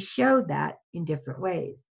 We showed that in different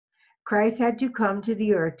ways. Christ had to come to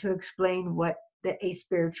the earth to explain what a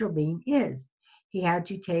spiritual being is. He had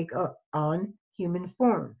to take on human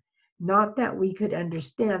form. Not that we could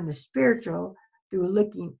understand the spiritual through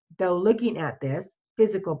looking at this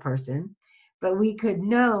physical person, but we could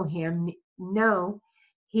know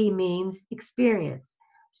he means experience.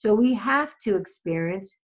 So we have to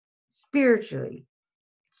experience spiritually.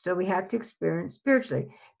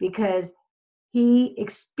 Because he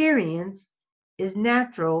experienced is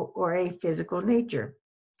natural or a physical nature.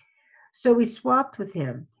 So we swapped with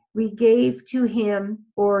him. We gave to him,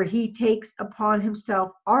 or he takes upon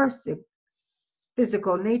himself our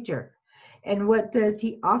physical nature. And what does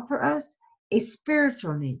he offer us? A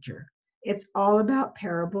spiritual nature. It's all about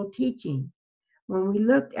parable teaching. When we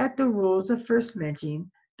looked at the rules of first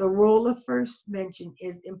mention, the rule of first mention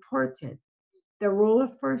is important. The rule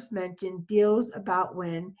of first mention deals about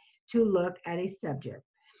when to look at a subject.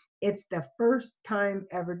 It's the first time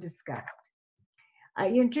ever discussed. I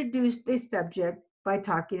introduced the subject by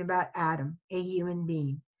talking about Adam, a human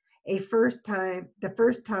being. The first time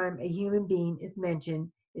a human being is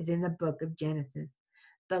mentioned is in the book of Genesis.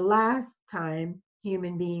 The last time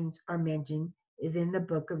human beings are mentioned is in the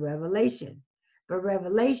book of Revelation. But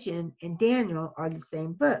Revelation and Daniel are the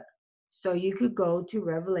same book. So you could go to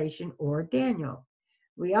Revelation or Daniel.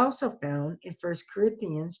 We also found in 1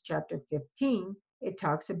 Corinthians chapter 15, it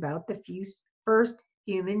talks about the first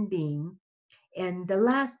human being and the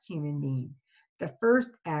last human being, the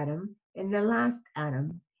first Adam and the last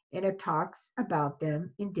Adam, and it talks about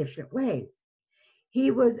them in different ways.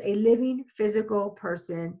 He was a living physical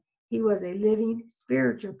person, he was a living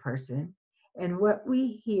spiritual person, and what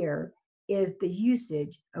we hear is the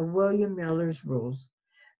usage of William Miller's rules.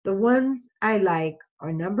 The ones I like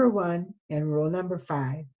are number 1 and rule number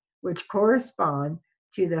 5, which correspond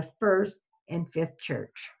to the first and fifth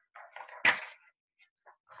church.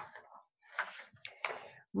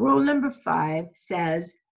 Rule number 5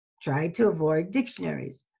 says, try to avoid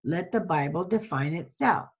dictionaries. Let the Bible define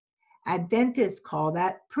itself. Adventists call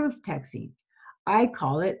that proof texting. I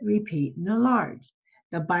call it repeat and enlarge.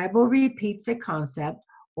 The Bible repeats a concept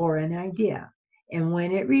or an idea, and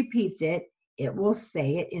when it repeats it, it will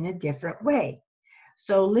say it in a different way.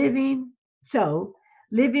 So living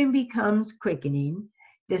becomes quickening.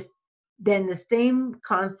 Then the same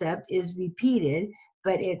concept is repeated,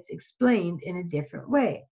 but it's explained in a different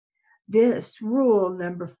way. This rule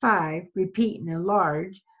number 5, repeat and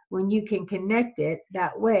enlarge, when you can connect it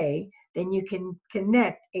that way, then you can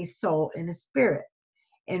connect a soul and a spirit.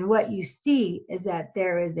 And what you see is that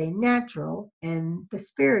there is a natural and the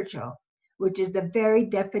spiritual, which is the very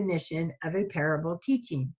definition of a parable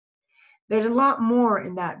teaching. There's a lot more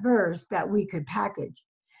in that verse that we could package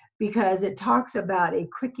because it talks about a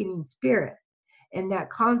quickening spirit. And that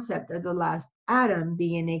concept of the last Adam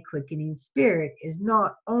being a quickening spirit is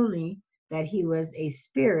not only that he was a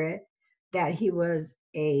spirit, that he was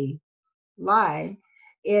a lie,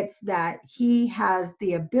 it's that he has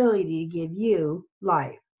the ability to give you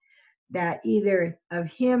life. That either of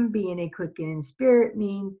him being a quickening spirit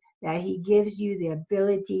means that he gives you the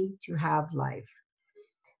ability to have life.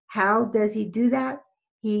 How does he do that?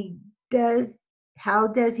 How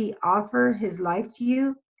does he offer his life to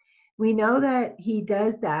you? We know that he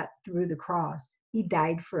does that through the cross. He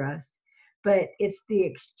died for us. But it's the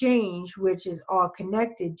exchange which is all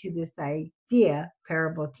connected to this idea,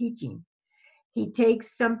 parable teaching. He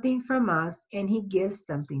takes something from us and he gives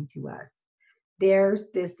something to us. There's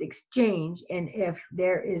this exchange, and if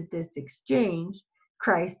there is this exchange,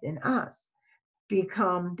 Christ and us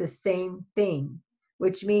become the same thing,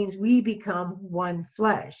 which means we become one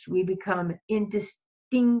flesh. We become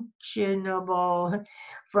indistinguishable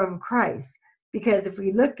from Christ. Because if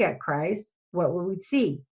we look at Christ, what will we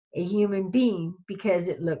see? A human being because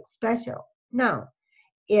it looks special? No,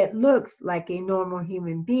 it looks like a normal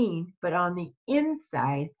human being, but on the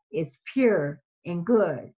inside, it's pure and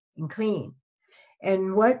good and clean.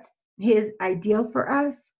 And what's his ideal for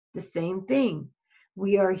us? The same thing.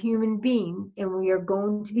 We are human beings and we are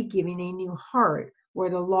going to be given a new heart where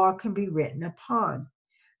the law can be written upon.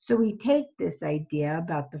 So we take this idea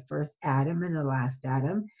about the first Adam and the last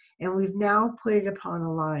Adam, and we've now put it upon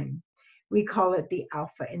a line. We call it the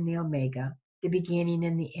Alpha and the Omega, the beginning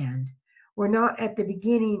and the end. We're not at the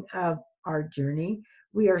beginning of our journey.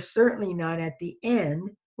 We are certainly not at the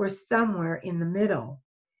end. We're somewhere in the middle.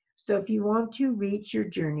 So if you want to reach your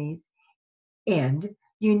journey's end,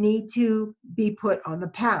 you need to be put on the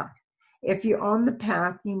path. If you're on the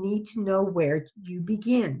path, you need to know where you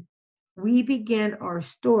begin. We begin our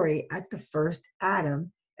story at the first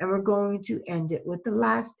Adam, and we're going to end it with the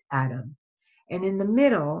last Adam. And in the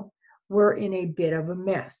middle, we're in a bit of a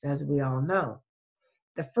mess, as we all know.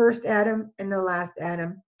 The first Adam and the last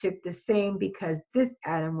Adam took the same because this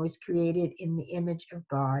Adam was created in the image of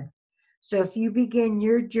God. So if you begin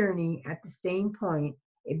your journey at the same point,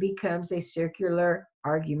 it becomes a circular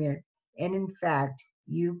argument. And in fact,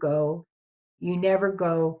 you never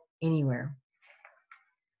go anywhere.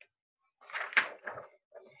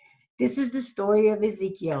 This is the story of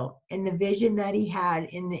Ezekiel and the vision that he had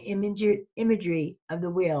in the imagery of the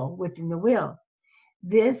wheel within the wheel.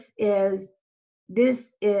 These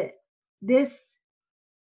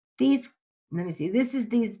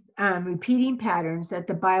repeating patterns that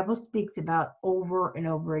the Bible speaks about over and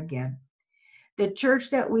over again. The church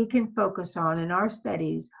that we can focus on in our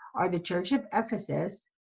studies are the church of Ephesus,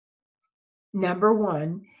 number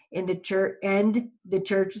 1, in the church and the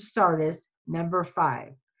church of Sardis, number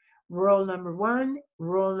 5. Rule number 1,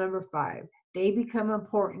 rule number 5. They become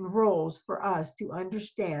important rules for us to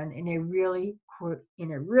understand in a really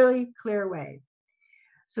clear way.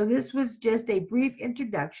 So this was just a brief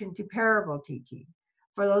introduction to parable teaching.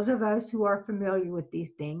 For those of us who are familiar with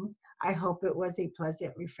these things, I hope it was a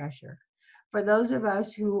pleasant refresher. For those of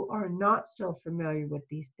us who are not so familiar with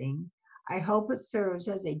these things, I hope it serves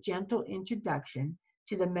as a gentle introduction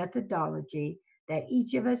to the methodology that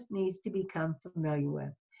each of us needs to become familiar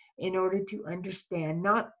with in order to understand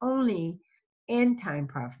not only end time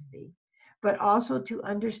prophecy, but also to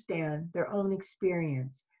understand their own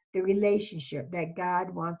experience, the relationship that God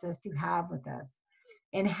wants us to have with us,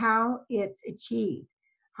 and how it's achieved.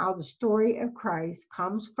 How the story of Christ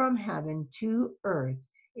comes from heaven to earth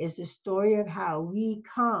is the story of how we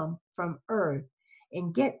come from earth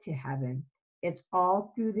and get to heaven. It's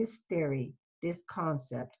all through this theory, this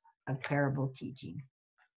concept of parable teaching.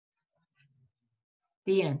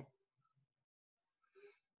 The end.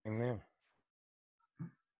 Amen.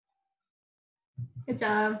 Good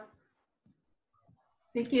job.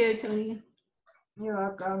 Thank you, Toni. You're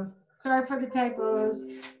welcome. Sorry for the typos.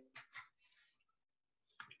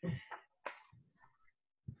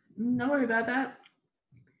 Don't worry about that.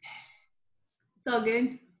 It's all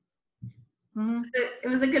good. Mhm. It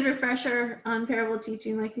was a good refresher on parable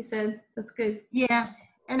teaching, like you said. That's good. Yeah,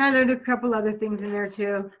 and I learned a couple other things in there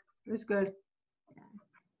too. It was good.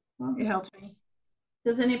 Well, It helped me.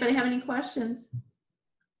 does anybody have any questions?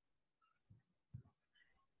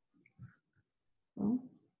 Well,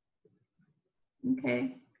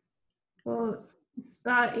 okay. Well, it's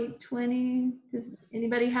about 8:20. Does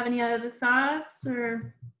anybody have any other thoughts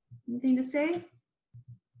or anything to say?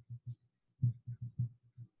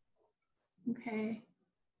 Okay.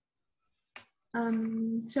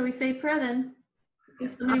 Shall we say prayer then?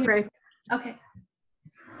 Is somebody- I'll pray. Okay.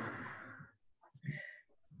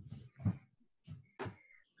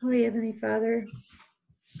 Holy Heavenly Father,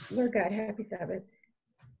 Lord God, happy Sabbath.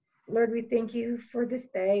 Lord, we thank you for this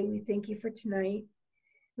day. We thank you for tonight.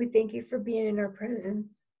 We thank you for being in our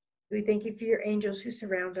presence. We thank you for your angels who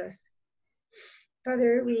surround us.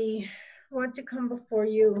 Father, we want to come before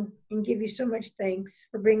you and give you so much thanks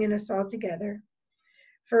for bringing us all together,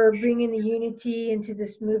 for bringing the unity into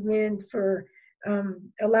this movement, for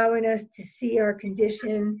allowing us to see our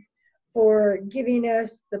condition, for giving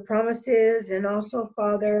us the promises, and also,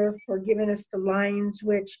 Father, for giving us the lines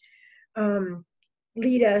which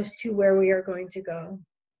lead us to where we are going to go.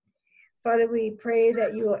 Father, we pray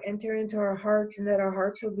that you will enter into our hearts and that our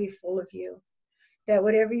hearts will be full of you, that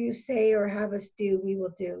whatever you say or have us do, we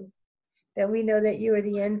will do, that we know that you are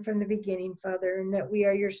the end from the beginning, Father, and that we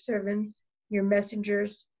are your servants, your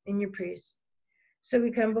messengers, and your priests. So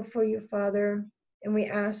we come before you, Father, and we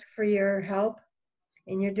ask for your help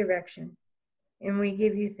and your direction, and we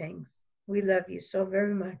give you thanks. We love you so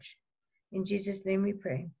very much. In Jesus' name we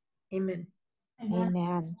pray. Amen.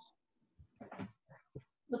 Amen.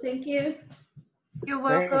 Well, thank you. You're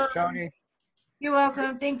welcome. Thanks, Toni. You're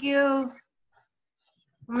welcome. Thank you.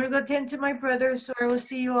 I'm going to go tend to my brother, so I will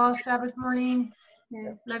see you all Sabbath morning.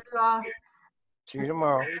 Yeah. Love you all. See you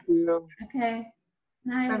tomorrow. Thank you. Okay.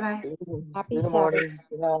 Night. Bye-bye. Happy See you in the Sabbath. morning.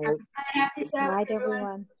 Good night. Happy Good night,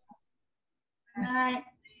 everyone. night.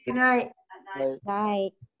 Good night. Night.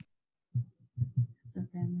 Night.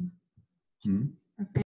 Okay. Hmm?